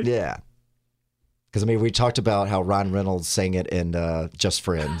of the music? Yeah. Because, we talked about how Ryan Reynolds sang it in Just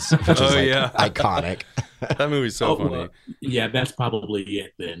Friends, which is iconic. That movie's so funny. That's probably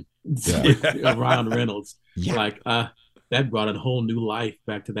it then. Yeah. Ryan Reynolds. Yeah. That brought a whole new life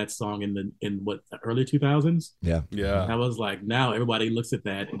back to that song in the early 2000s. Yeah. Yeah. I was like, now everybody looks at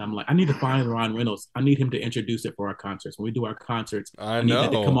that, and I'm like, I need to find Ryan Reynolds. I need him to introduce it for our concerts. When we do our concerts, I need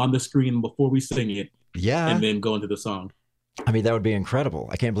that to come on the screen before we sing it. Yeah. And then go into the song. That would be incredible.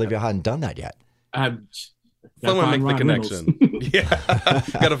 I can't believe you hadn't done that yet. Someone make the connection. Yeah,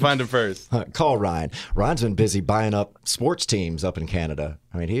 gotta find him first. Call Ryan. Ryan's been busy buying up sports teams up in Canada.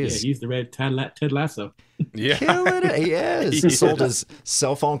 He's the red Ted Lasso. Yeah, killing it. He is. He sold his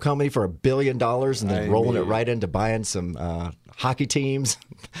cell phone company for $1 billion and then rolling it right into buying some hockey teams.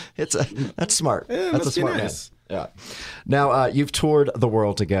 That's smart. Yeah, that's a smart man. Yeah. Now you've toured the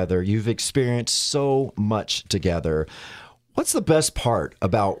world together. You've experienced so much together. What's the best part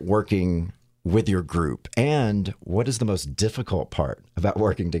about working with your group, and what is the most difficult part about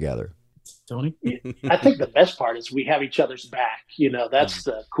working together? Tony? I think the best part is we have each other's back. That's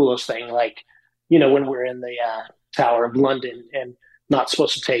the coolest thing. Like, when we're in the Tower of London and not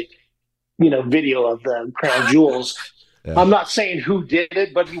supposed to take, video of the crown jewels. Yeah. I'm not saying who did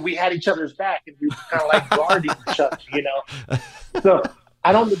it, but we had each other's back, and we were kind of like guarding each other, So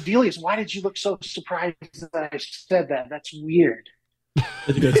I don't know, Delious, why did you look so surprised that I said that? That's weird.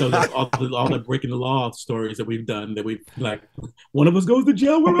 So all the breaking the law stories that we've done, that we've like, one of us goes to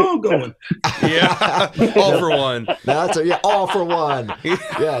jail, we're all going. Yeah, All-4-One. All-4-One.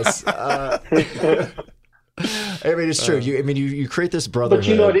 Yes. It's true. You create this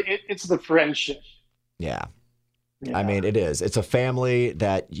brotherhood. But it's the friendship. Yeah. It is. It's a family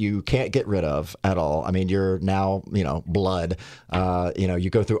that you can't get rid of at all. You're now, blood. You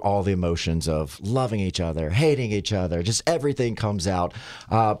go through all the emotions of loving each other, hating each other, just everything comes out.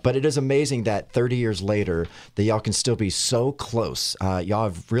 But it is amazing that 30 years later that y'all can still be so close. Y'all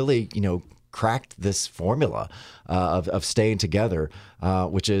have really, cracked this formula of staying together,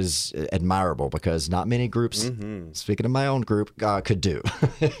 which is admirable, because not many groups, speaking of my own group, could do.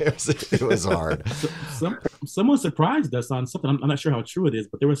 It was hard. Someone surprised us on something. I'm not sure how true it is,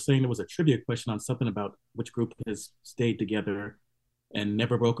 but they were saying there was a trivia question on something about which group has stayed together and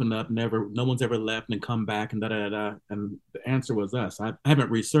never broken up, no one's ever left and come back, and and the answer was us. I haven't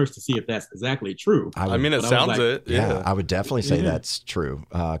researched to see if that's exactly true. It sounds it. Yeah, I would definitely say that's true,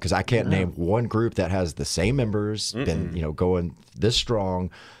 because I can't name one group that has the same members, been going this strong.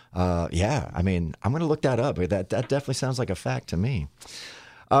 I'm going to look that up. That definitely sounds like a fact to me.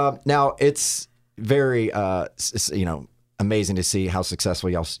 Now it's very amazing to see how successful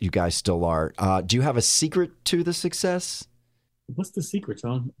you guys still are. Do you have a secret to the success? What's the secret,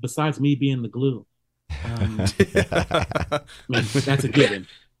 Tom? Besides me being the glue, that's a given.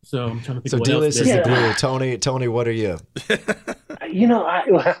 So I'm trying to think. So Delious is the glue. Tony, what are you? I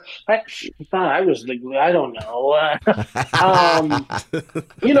thought I was the glue. I don't know.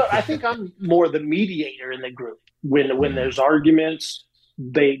 I think I'm more the mediator in the group. When there's arguments,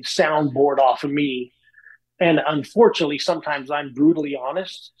 they soundboard off of me. And unfortunately, sometimes I'm brutally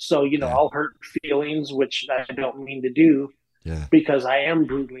honest. So, I'll hurt feelings, which I don't mean to do. Yeah. Because I am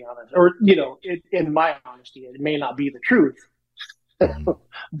brutally honest, or in my honesty, it may not be the truth,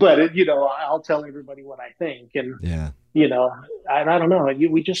 but I'll tell everybody what I think, and I don't know.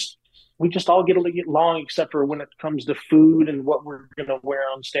 We just all get along, except for when it comes to food and what we're gonna wear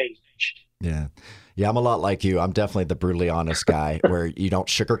on stage. Yeah, I'm a lot like you. I'm definitely the brutally honest guy, where you don't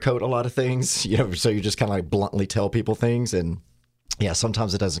sugarcoat a lot of things, so you just kind of like bluntly tell people things, and yeah,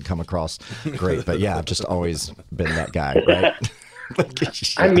 sometimes it doesn't come across great, but yeah, I've just always been that guy, right?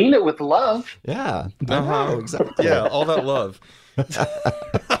 I mean it with love. Yeah, exactly. Yeah, all that love.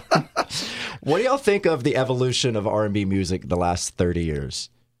 What do y'all think of the evolution of R&B music the last 30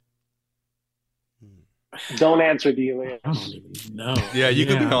 years? Don't answer, Delious. I don't even know. Yeah, you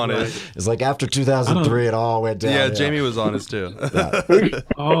could be honest. It's like after 2003, it all went down. Yeah, Jamie was honest too.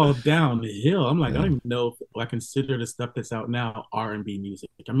 All downhill. I'm like, I don't even know if I consider the stuff that's out now R&B music.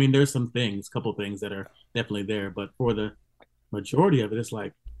 I mean, there's some things, couple things that are definitely there, but for the majority of it, it's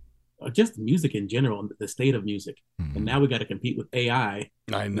like just music in general, the state of music. Mm-hmm. And now we got to compete with AI.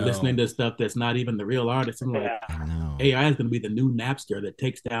 I know. Listening to stuff that's not even the real artist. I'm like, AI is going to be the new Napster that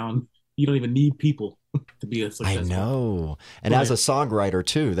takes down. You don't even need people to be a successful. I know. And as a songwriter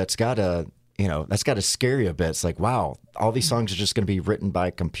too, that's gotta scare you a bit. It's like, wow, all these songs are just going to be written by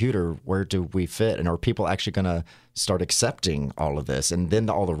a computer. Where do we fit? And are people actually going to start accepting all of this? And then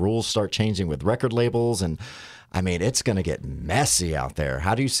all the rules start changing with record labels. And I mean, it's going to get messy out there.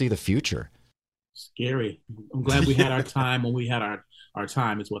 How do you see the future? Scary. I'm glad we had our time when we had our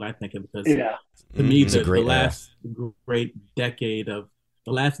time is what I think of, because to me,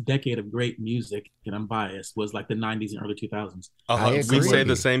 the last decade of great music, and I'm biased, was like the 90s and early 2000s. I agree. We say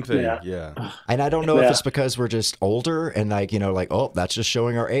the same thing. Yeah. And I don't know if it's because we're just older and that's just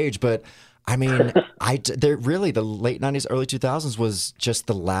showing our age. But I mean, really the late 90s, early 2000s was just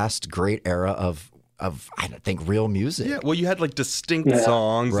the last great era of I think real music. Yeah. Well, you had like distinct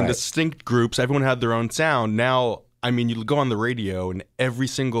songs and distinct groups. Everyone had their own sound. Now, I mean, you go on the radio and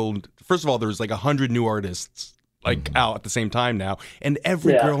first of all, there's like 100 new artists out at the same time now, and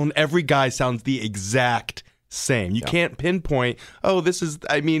every girl and every guy sounds the exact same. You can't pinpoint, this is,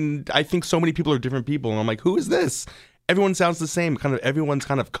 I mean, I think so many people are different people, and I'm like, who is this? Everyone sounds the same. Everyone's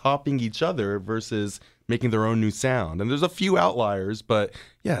kind of copying each other versus making their own new sound. And there's a few outliers, but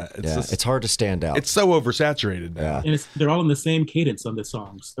it's hard to stand out. It's so oversaturated now. And they're all in the same cadence on the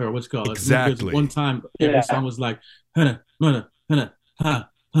songs, or what's called. Exactly. One time, every song was like, hana, hana, hana, ha,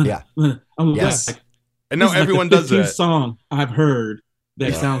 hana, hana. I'm like, and now everyone does that. Song I've heard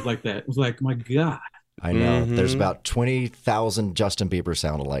that sounds like that. It was like, my God. I know. Mm-hmm. There's about 20,000 Justin Bieber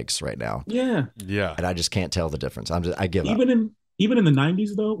sound-alikes right now. Yeah. Yeah. And I just can't tell the difference. I give up. Even in the 90s,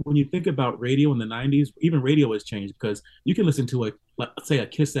 though, when you think about radio in the 90s, even radio has changed, because you can listen to let's say a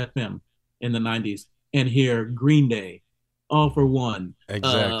Kiss FM in the 90s and hear Green Day, All-4-One,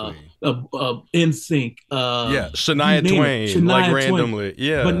 exactly, NSYNC, Shania Twain, randomly,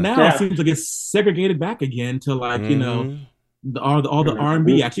 But now it seems like it's segregated back again to all the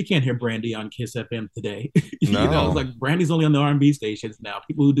R&B. Actually, you can't hear Brandy on Kiss FM today. It's like Brandy's only on the R&B stations now.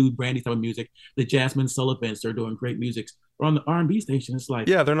 People who do Brandy type of music, the Jasmine Sullivans, they're doing great music. Or on the R&B station, it's like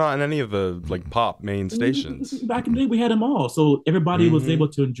they're not in any of the pop main stations. Back in the day, we had them all, so everybody was able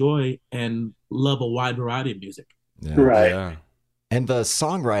to enjoy and love a wide variety of music. Yeah. Right. Yeah. And the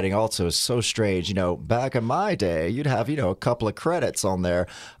songwriting also is so strange. Back in my day, you'd have, a couple of credits on there.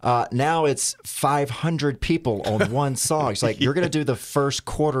 Now it's 500 people on one song. It's like, you're going to do the first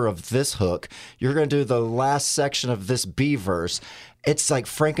quarter of this hook. You're going to do the last section of this B verse. It's like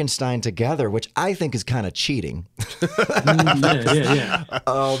Frankenstein together, which I think is kind of cheating. Yeah.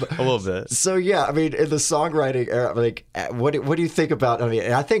 A little bit. So, I mean, in the songwriting era, what do you think about,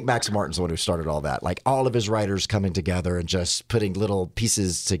 I think Max Martin's the one who started all that, like all of his writers coming together and just putting little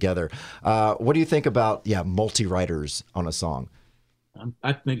pieces together. What do you think about, multi-writers on a song?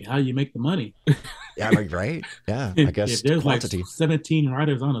 I think how you make the money. Right? Yeah, I guess if there's quantity. Like 17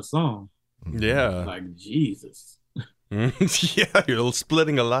 writers on a song. Yeah. Like, Jesus. You're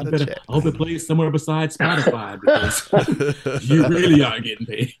splitting a lot of checks. I hope it plays somewhere besides Spotify, because you really are getting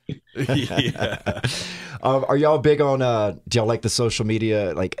paid. Are y'all big on? Do y'all like the social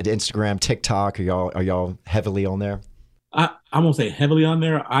media, like Instagram, TikTok? Are y'all heavily on there? I won't say heavily on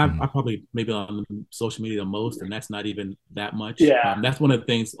there. I probably maybe on social media the most, and that's not even that much. That's one of the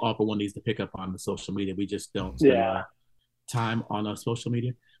things All-4-One needs to pick up on the social media. We just don't spend time on social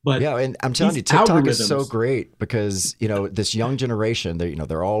media. But and I'm telling you, TikTok is so great because this young generation,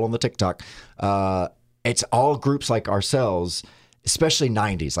 they're all on the TikTok. It's all groups like ourselves, especially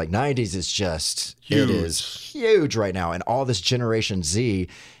 90s. Like 90s is just huge. It is huge right now, and all this Generation Z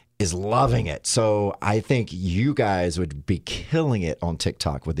is loving it. So I think you guys would be killing it on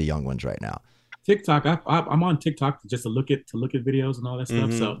TikTok with the young ones right now. TikTok, I'm on TikTok just to look at videos and all that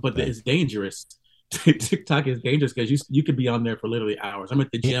stuff. So, but it's dangerous. TikTok is dangerous because you could be on there for literally hours. I'm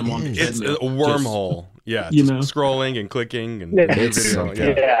at the gym on the treadmill. It's a wormortal. Scrolling and clicking and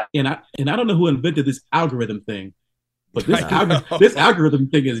And I don't know who invented this algorithm thing, but this algorithm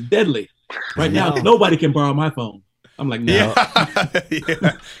thing is deadly. Right now, nobody can borrow my phone. I'm like, no.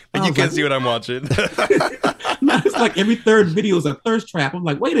 And you can't see what I'm watching. No, it's like every third video is a thirst trap. I'm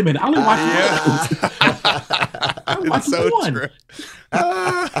like, wait a minute, I only watch It's so true.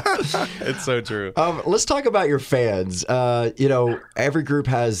 It's so true. Let's talk about your fans. Every group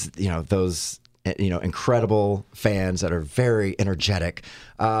has, those incredible fans that are very energetic.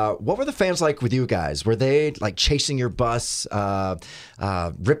 What were the fans like with you guys? Were they like chasing your bus,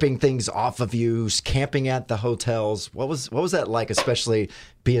 ripping things off of you, camping at the hotels? What was that like, especially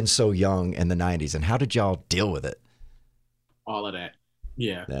being so young in the 90s? And how did y'all deal with it? All of that.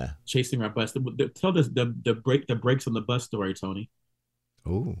 Yeah. Chasing our bus. Tell us the breaks on the bus story, Tony.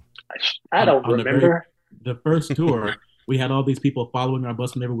 Ooh. I don't remember. The first tour, we had all these people following our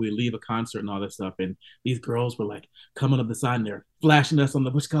bus whenever we leave a concert and all that stuff. And these girls were like coming up the side and they're flashing us on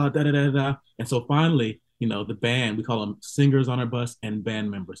the bus, da da da da. And so finally, the band, we call them singers on our bus and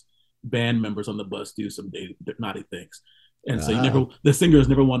band members. Band members on the bus do some naughty things. And so the singers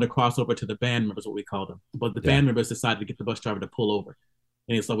never wanted to cross over to the band members, what we call them. But the band members decided to get the bus driver to pull over.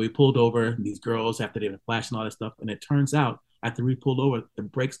 And so we pulled over, these girls, after they were flashing all that stuff. And it turns out, after we pulled over, the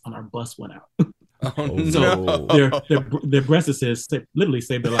brakes on our bus went out. No. Their breasts literally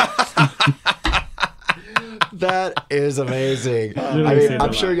saved their lives. That is amazing.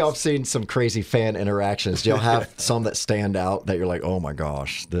 I'm sure y'all have seen some crazy fan interactions. Do y'all have some that stand out that you're like, oh my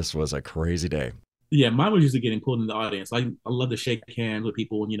gosh, this was a crazy day? Yeah, mine was usually getting pulled in the audience. I love to shake hands with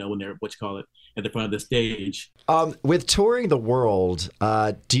people, when they're, at the front of the stage. With touring the world,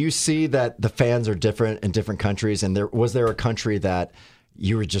 do you see that the fans are different in different countries? And was there a country that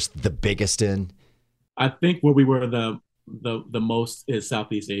you were just the biggest in? I think where we were the most is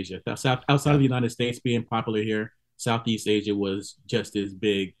Southeast Asia. Outside of the United States being popular here, Southeast Asia was just as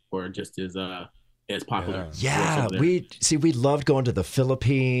big or just as popular. Yeah, we loved going to the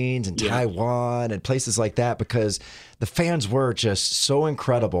Philippines and Taiwan and places like that because the fans were just so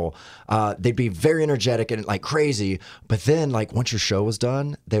incredible. They'd be very energetic and like crazy, but then like once your show was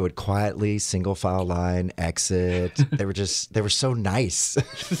done, they would quietly single file line exit. They were so nice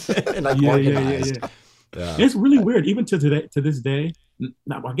and like organized. Yeah. It's really weird, even to this day.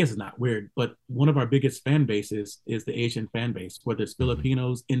 I guess it's not weird, but one of our biggest fan bases is the Asian fan base, whether it's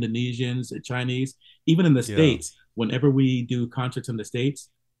Filipinos, Indonesians, Chinese, even in the States. Whenever we do concerts in the States,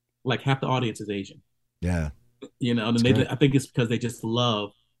 like half the audience is Asian. Yeah, I think it's because they just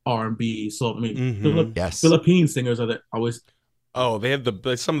love R&B. So Philippine singers are always. Oh, they have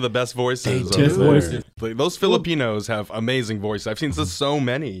some of the best voices. Those Filipinos have amazing voices. I've seen so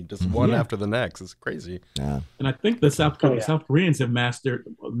many, just one after the next. It's crazy. Yeah. And I think the South Koreans have mastered,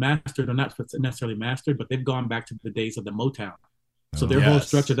 or not necessarily mastered, but they've gone back to the days of the Motown. So their whole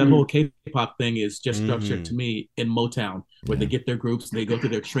structure, that whole K-pop thing is just structured to me in Motown, where they get their groups, they go through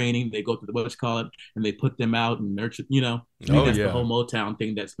their training, they go through and they put them out and nurture, that's the whole Motown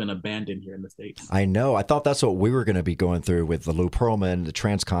thing that's been abandoned here in the States. I know. I thought that's what we were going to be going through with the Lou Pearlman, the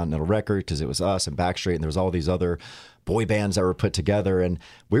Transcontinental Record, because it was us and Backstreet, and there was all these other boy bands that were put together, and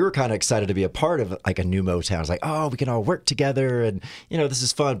we were kind of excited to be a part of like a new Motown. I was like, oh, we can all work together, and this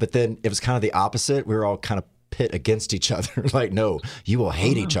is fun. But then it was kind of the opposite. We were all kind of pit against each other. Like, no, you will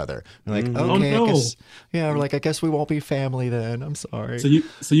hate each other. We're like, okay, I guess we won't be family then. I'm sorry. So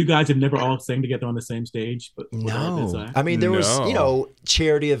you guys have never all sang together on the same stage? But no. I mean, there was,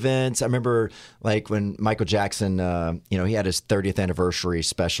 charity events. I remember like when Michael Jackson, he had his 30th anniversary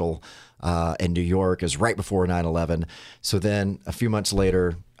special in New York. It was right before 9/11. So then a few months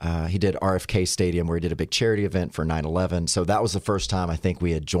later, he did RFK Stadium, where he did a big charity event for 9/11. So that was the first time I think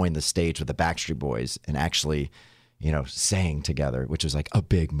we had joined the stage with the Backstreet Boys and actually, sang together, which was like a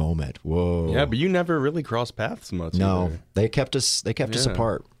big moment. Whoa. Yeah, but you never really crossed paths much. No, either. They kept us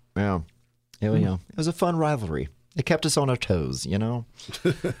apart. Yeah. It was a fun rivalry. It kept us on our toes,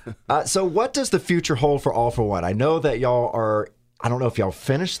 So what does the future hold for All-4-One? I know that y'all are, I don't know if y'all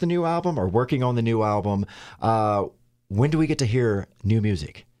finished the new album or working on the new album. When do we get to hear new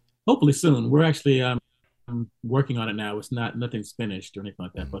music? Hopefully soon. We're actually working on it now. Nothing's finished or anything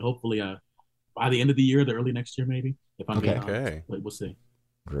like that, but hopefully by the end of the year, the early next year, maybe. If I'm being honest, we'll see.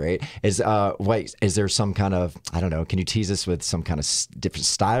 Great. Is there some kind of, I don't know, can you tease us with some kind of different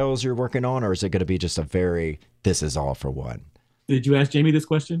styles you're working on, or is it going to be just this is All-4-One? Did you ask Jamie this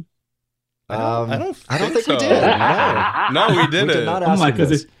question? I don't think we did. No, we didn't. We did not I'm like,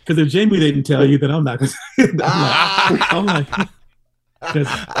 because if Jamie didn't tell you, then I'm not. I'm like, because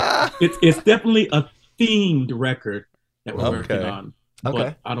it's definitely a themed record that we're working on.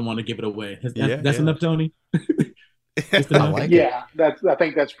 But I don't want to give it away. That's enough, Tony. I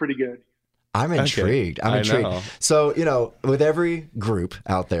think that's pretty good. I'm intrigued. I'm intrigued. So, with every group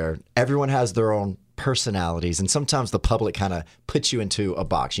out there, everyone has their own personalities, and sometimes the public kind of puts you into a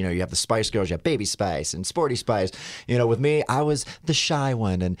box. You have the Spice Girls, you have Baby Spice and Sporty Spice. With me, I was the shy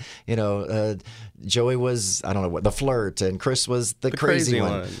one, and Joey was, I don't know what, the flirt, and Chris was the crazy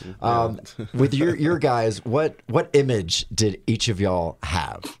one. With your guys, what image did each of y'all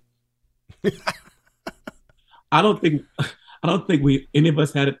have? I don't think we any of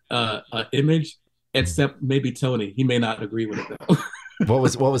us had an image except maybe Tony. He may not agree with it though. What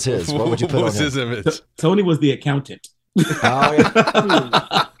was his? What would you put what on was his him? image? Tony was the accountant. Oh,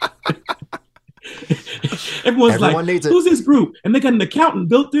 yeah. Everyone's Everyone like, needs it. who's this group? And they got an accountant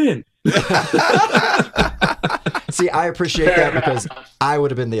built in. See, I appreciate that because I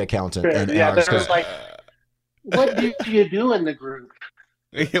would have been the accountant. In ours, they're like, what do you do in the group?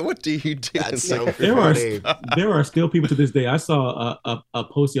 What do you do? That's so There funny. there are still people to this day. I saw a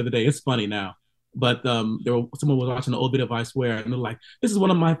post the other day. It's funny now, but someone was watching an old video of I Swear, and they're like, "This is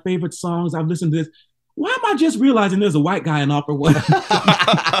one of my favorite songs. I've listened to this. Why am I just realizing there's a white guy in All-4-One?"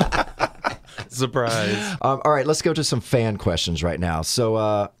 Surprise. All right, let's go to some fan questions right now.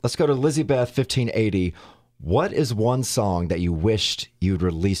 So let's go to Lizzie Beth 1580. What is one song that you wished you'd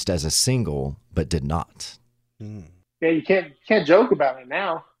released as a single but did not? Yeah, you can't joke about it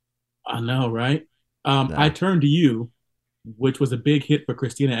now. I know, right? No. I Turned to You, which was a big hit for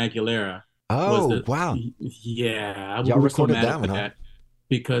Christina Aguilera. Oh, wow. Yeah, Y'all we were so recorded mad that at one, huh? that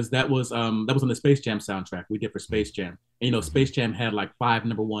because that was on the Space Jam soundtrack we did for Space Jam. And, Space Jam had like 5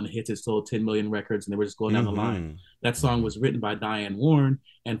 #1 hits. It sold 10 million records, and they were just going down the line. That song was written by Diane Warren,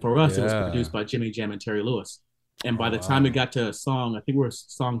 and for us, it was produced by Jimmy Jam and Terry Lewis. And by the time it got to a song, I think we were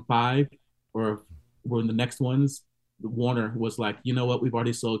song 5, or we're in the next ones, Warner was like, you know what? We've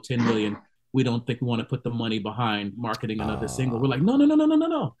already sold 10 million. We don't think we want to put the money behind marketing another single. We're like, no.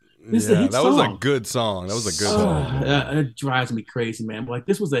 This is a hit that song. was a good song. That was a good song. It drives me crazy, man. Like,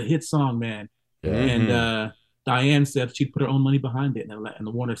 this was a hit song, man. Yeah. And Diane said she'd put her own money behind it, and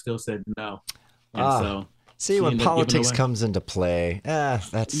the Warner still said no. And so see, she when ended up giving politics away. comes into play,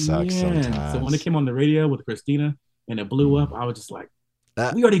 that sucks sometimes. So when it came on the radio with Christina and it blew up, I was just like,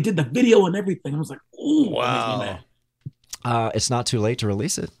 we already did the video and everything. I was like, ooh, wow. that makes me mad. It's not too late to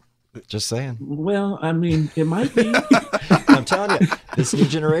release it. Just saying. Well, I mean, it might be. I'm telling you, this new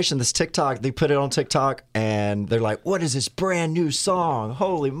generation, this TikTok, they put it on TikTok and they're like, what is this brand new song?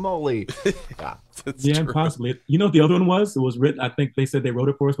 Holy moly. Yeah, possibly. You know what the other one was? It was written, I think they said they wrote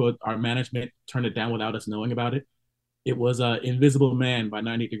it for us, but our management turned it down without us knowing about it. It was Invisible Man by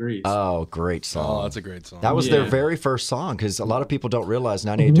 90 Degrees. Oh, great song. Oh, that's a great song. That was their very first song because a lot of people don't realize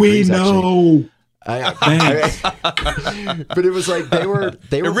 98 We Degrees know. Thanks. But it was like they were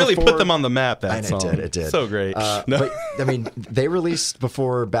It really before, put them on the map, that song. It did. So great. But, I mean, they released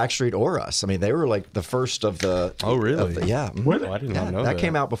before Backstreet or us. I mean, they were like the first of the... Oh, really? Yeah. Were they? I did not know that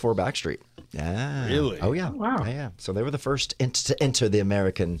came out before Backstreet. Yeah. Really? Oh, yeah. Wow. Yeah. So they were the first to enter the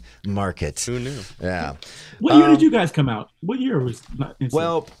American market. Who knew? Yeah. What year did you guys come out? What year was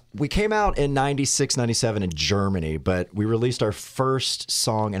Well, we came out in 96, 97 in Germany, but we released our first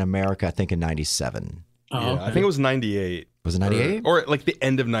song in America, I think, in 97. Oh, I think it was 98. Was it 98? Or like the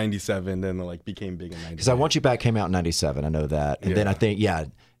end of 97, then like became big in 98. Because I Want You Back came out in 97. I know that. And then I think,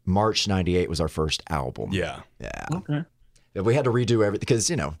 March 98 was our first album. Yeah. Yeah. Okay. Yeah, we had to redo everything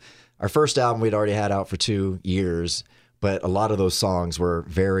because, our first album we'd already had out for 2 years, but a lot of those songs were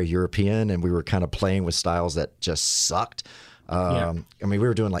very European and we were kind of playing with styles that just sucked. I mean, we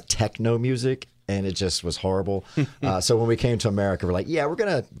were doing like techno music and it just was horrible. So when we came to America, we're like, we're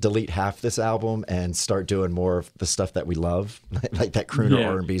going to delete half this album and start doing more of the stuff that we love, like that crooner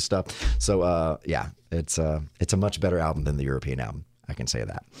R&B stuff. So, it's a much better album than the European album. I can say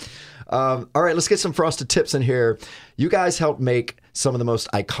that. All right, let's get some Frosted Tips in here. You guys helped make some of the most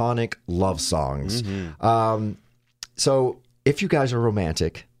iconic love songs. So if you guys are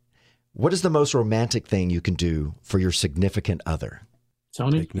romantic, what is the most romantic thing you can do for your significant other?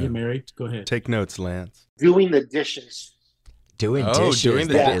 Tony, you're married. Go ahead. Take notes, Lance. Doing the dishes. Doing dishes.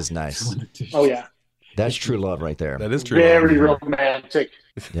 That is nice. Oh, yeah. That's true love right there. That is true. Very romantic.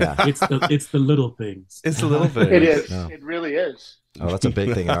 Yeah. It's the little things. It's the little things. It is. No. It really is. Oh, that's a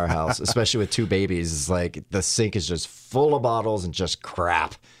big thing in our house, especially with 2 babies. It's like the sink is just full of bottles and just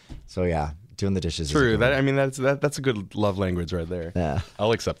crap. So yeah, doing the dishes. True. Is a good one. That's a good love language right there. Yeah.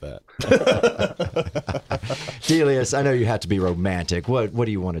 I'll accept that. Delious, I know you have to be romantic. What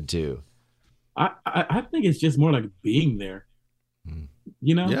do you want to do? I think it's just more like being there.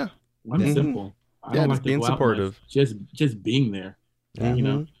 Yeah. I'm simple. I don't like to being go out supportive. much. Just being there.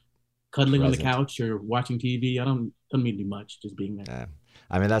 Cuddling on the Present. couch or watching TV. I don't mean to do much. Just being there. Yeah.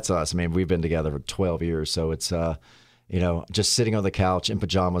 I mean, that's us. I mean, we've been together for 12 years, so it's just sitting on the couch in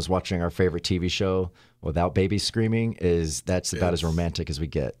pajamas watching our favorite TV show without babies screaming that's about as romantic as we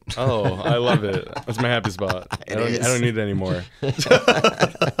get. Oh, I love it. That's my happy spot. I don't need it anymore.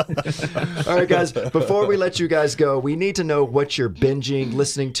 All right, guys, before we let you guys go, we need to know what you're binging,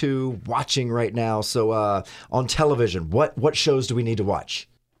 listening to, watching right now. So on television, what shows do we need to watch?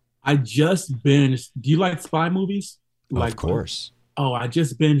 I just binged. Do you like spy movies? Of course. I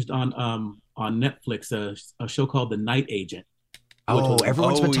just binged on Netflix a show called The Night Agent.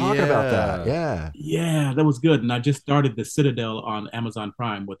 Everyone's been talking about that. Yeah. Yeah, that was good. And I just started The Citadel on Amazon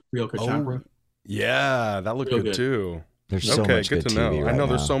Prime with Priyanka Chopra. Yeah, that looked good too. There's so much good to TV know. right I know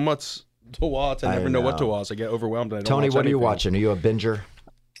now. there's so much to watch. I never know what to watch. I get overwhelmed. And I don't Tony, watch what are you anything. watching? Are you a binger?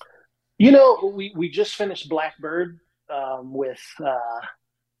 You know, we just finished Blackbird with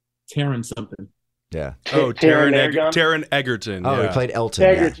Taron something. Yeah. Taron Egerton. Oh, yeah. he played Elton.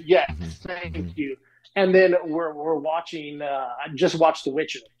 Egerton. Yeah. Thank you. And then we're watching. I just watched The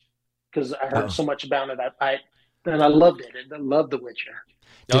Witcher because I heard so much about it. I loved it. I loved The Witcher.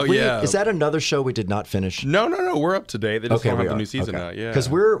 Is that another show we did not finish? No. We're up to date. They just don't have the new season out. Yeah. Because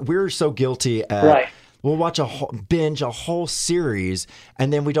we're so guilty at we'll watch binge a whole series,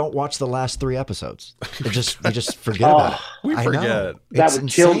 and then we don't watch the last 3 episodes. We just forget about it. We forget. That would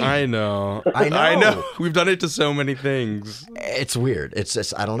kill me. I know. I know. We've done it to so many things. It's weird. It's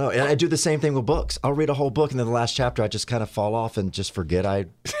just, I don't know. And I do the same thing with books. I'll read a whole book, and then the last chapter, I just kind of fall off and just forget I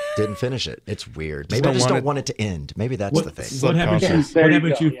didn't finish it. It's weird. Maybe I just don't want it to end. Maybe that's the thing. What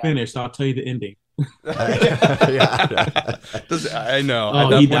haven't you finished? I'll tell you the ending. I know. Oh, At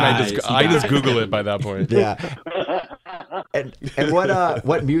that he point, dies. I just Google it by that point. Yeah. And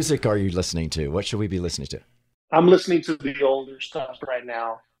what music are you listening to? What should we be listening to? I'm listening to the older stuff right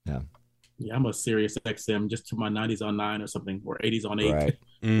now. Yeah, I'm a Sirius XM, just to my 90s on 9 or something, or 80s on 8, Right.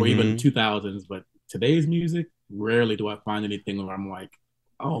 or even 2000s. But today's music, rarely do I find anything where I'm like,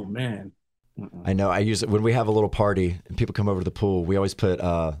 oh man. I know. I use it when we have a little party and people come over to the pool. We always put,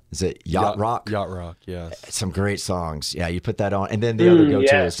 is it Yacht Rock? Yacht Rock, yes. Some great songs. Yeah, you put that on. And then the other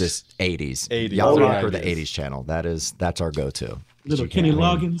go-to is this 80s. Yacht Rock or the 80s channel. That's our go-to. Little Kenny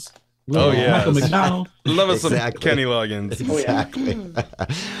Loggins. Yeah. Michael McDonald. Love us some Kenny Loggins. Exactly.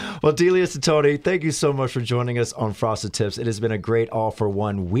 Well, Delious and Tony, thank you so much for joining us on Frosted Tips. It has been a great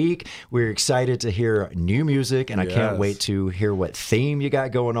all-for-one week. We're excited to hear new music, and I can't wait to hear what theme you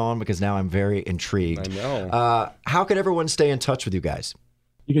got going on because now I'm very intrigued. I know. How can everyone stay in touch with you guys?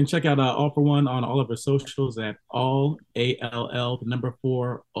 You can check out All-for-One on all of our socials at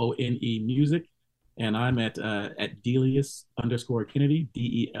ALL4ONE music. And I'm at Delious _Kennedy,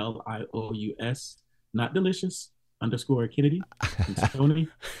 DELIOUS, not delicious, _Kennedy. It's Tony.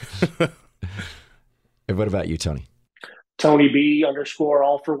 And what about you, Tony? Tony B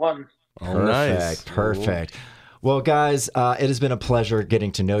 _all4one. Perfect. Well, guys, it has been a pleasure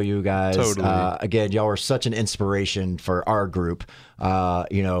getting to know you guys. Totally. Again, y'all are such an inspiration for our group.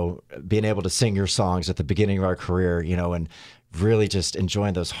 Being able to sing your songs at the beginning of our career, and really just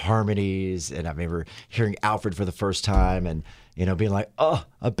enjoying those harmonies. And I remember hearing Alfred for the first time and, being like, oh,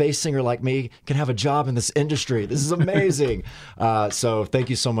 a bass singer like me can have a job in this industry. This is amazing. So thank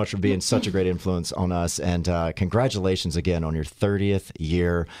you so much for being such a great influence on us. And congratulations again on your 30th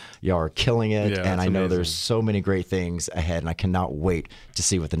year. Y'all are killing it. Yeah, and I know amazing. there's so many great things ahead. And I cannot wait to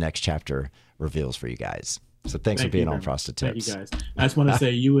see what the next chapter reveals for you guys. So thanks for being on Frosted Tips. Thank you, guys. I just want to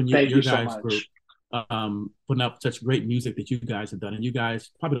say you and your guys' so group putting out such great music that you guys have done. And you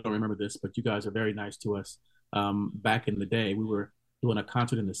guys probably don't remember this, but you guys are very nice to us. Back in the day, we were doing a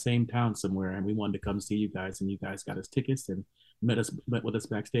concert in the same town somewhere, and we wanted to come see you guys, and you guys got us tickets and met with us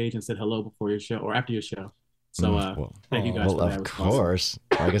backstage and said hello before your show or after your show. So thank you guys for that. Of course.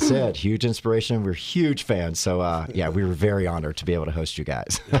 Like I said, huge inspiration. We're huge fans. So we were very honored to be able to host you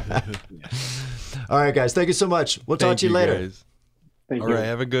guys. All right, guys. Thank you so much. We'll talk to you later. Guys. Thank All you. right,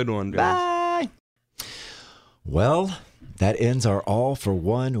 have a good one, guys. Bye. Well, that ends our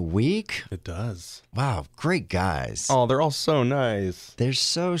all-for-one week. It does. Wow, great guys. Oh, they're all so nice. They're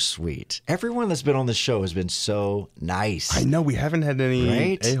so sweet. Everyone that's been on the show has been so nice. I know we haven't had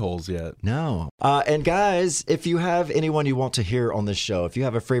any a-holes yet. No. And guys, if you have anyone you want to hear on this show, if you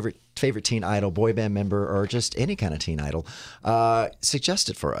have a favorite teen idol, boy band member, or just any kind of teen idol, suggest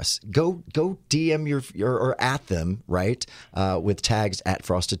it for us. Go DM your or at them, right? With tags at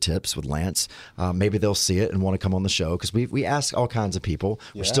Frosted Tips with Lance. Maybe they'll see it and want to come on the show because we ask all kinds of people.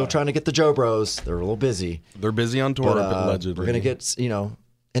 We're still trying to get the Joe Bros. They're a little busy. They're busy on tour, but allegedly. We're going to get,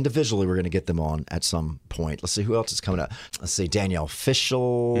 individually, we're going to get them on at some point. Let's see who else is coming up. Let's see, Danielle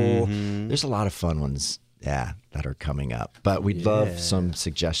Fishel. Mm-hmm. There's a lot of fun ones. Yeah, that are coming up. But we'd love some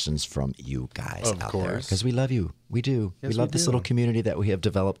suggestions from you guys out there because we love you. We do. Yes, we love this little community that we have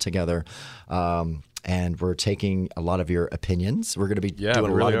developed together. and we're taking a lot of your opinions. We're going to be doing a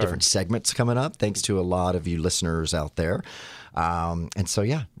lot of different segments coming up, thanks to a lot of you listeners out there. And so,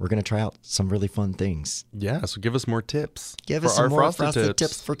 we're going to try out some really fun things. Yeah, so give us more tips. Give us some more frosted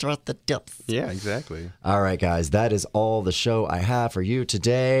tips for frosted tips. Yeah, exactly. All right, guys, that is all the show I have for you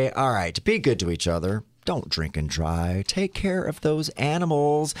today. All right, be good to each other. Don't drink and drive. Take care of those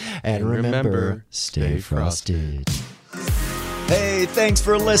animals. And remember, stay frosted. Hey, thanks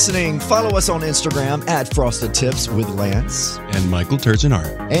for listening. Follow us on Instagram at Frosted Tips with Lance and Michael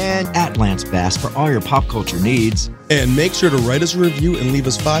Turgeonhart, and at Lance Bass for all your pop culture needs. And make sure to write us a review and leave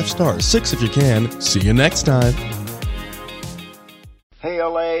us 5 stars, 6 if you can. See you next time. Hey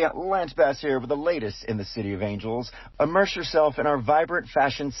LA, Lance Bass here with the latest in the City of Angels. Immerse yourself in our vibrant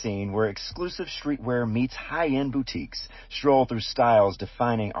fashion scene where exclusive streetwear meets high-end boutiques. Stroll through styles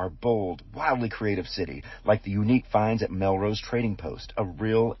defining our bold, wildly creative city, like the unique finds at Melrose Trading Post, a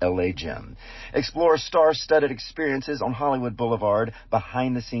real LA gem. Explore star-studded experiences on Hollywood Boulevard,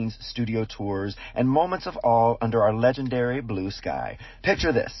 behind-the-scenes studio tours, and moments of awe under our legendary blue sky.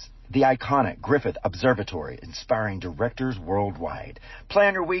 Picture this: the iconic Griffith Observatory, inspiring directors worldwide.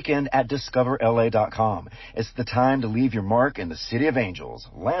 Plan your weekend at discoverla.com. It's the time to leave your mark in the City of Angels.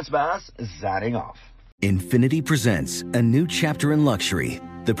 Lance Bass is signing off. Infiniti presents a new chapter in luxury,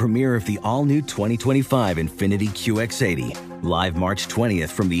 the premiere of the all-new 2025 Infiniti QX80, live March 20th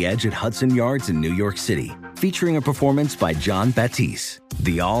from the Edge at Hudson Yards in New York City, featuring a performance by John Batiste.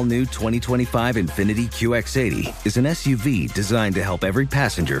 The all-new 2025 Infiniti QX80 is an SUV designed to help every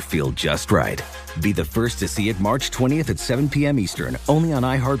passenger feel just right. Be the first to see it March 20th at 7 p.m. Eastern, only on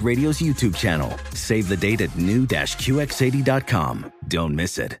iHeartRadio's YouTube channel. Save the date at new-QX80.com. Don't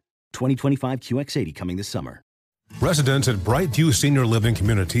miss it. 2025 QX80 coming this summer. Residents at Brightview Senior Living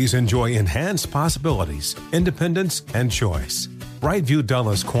Communities enjoy enhanced possibilities, independence, and choice. Brightview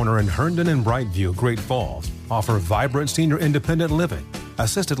Dulles Corner in Herndon and Brightview, Great Falls, offer vibrant senior independent living,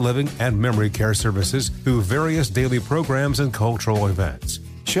 assisted living, and memory care services through various daily programs and cultural events.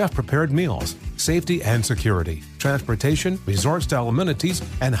 Chef-prepared meals, safety and security, transportation, resort-style amenities,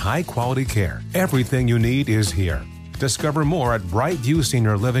 and high-quality care. Everything you need is here. Discover more at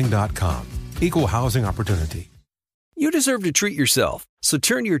brightviewseniorliving.com. Equal housing opportunity. You deserve to treat yourself, so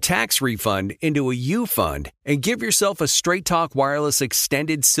turn your tax refund into a U fund and give yourself a Straight Talk Wireless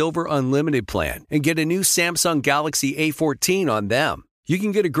Extended Silver Unlimited plan and get a new Samsung Galaxy A14 on them. You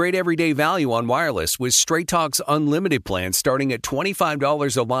can get a great everyday value on wireless with Straight Talk's Unlimited plan starting at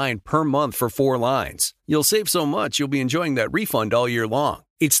 $25 a line per month for 4 lines. You'll save so much you'll be enjoying that refund all year long.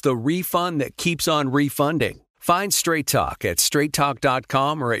 It's the refund that keeps on refunding. Find Straight Talk at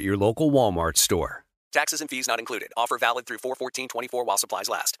straighttalk.com or at your local Walmart store. Taxes and fees not included. Offer valid through 4/14/24 while supplies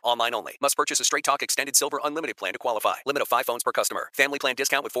last. Online only. Must purchase a Straight Talk Extended Silver Unlimited plan to qualify. Limit of 5 phones per customer. Family plan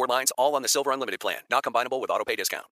discount with 4 lines, all on the Silver Unlimited plan. Not combinable with autopay discount.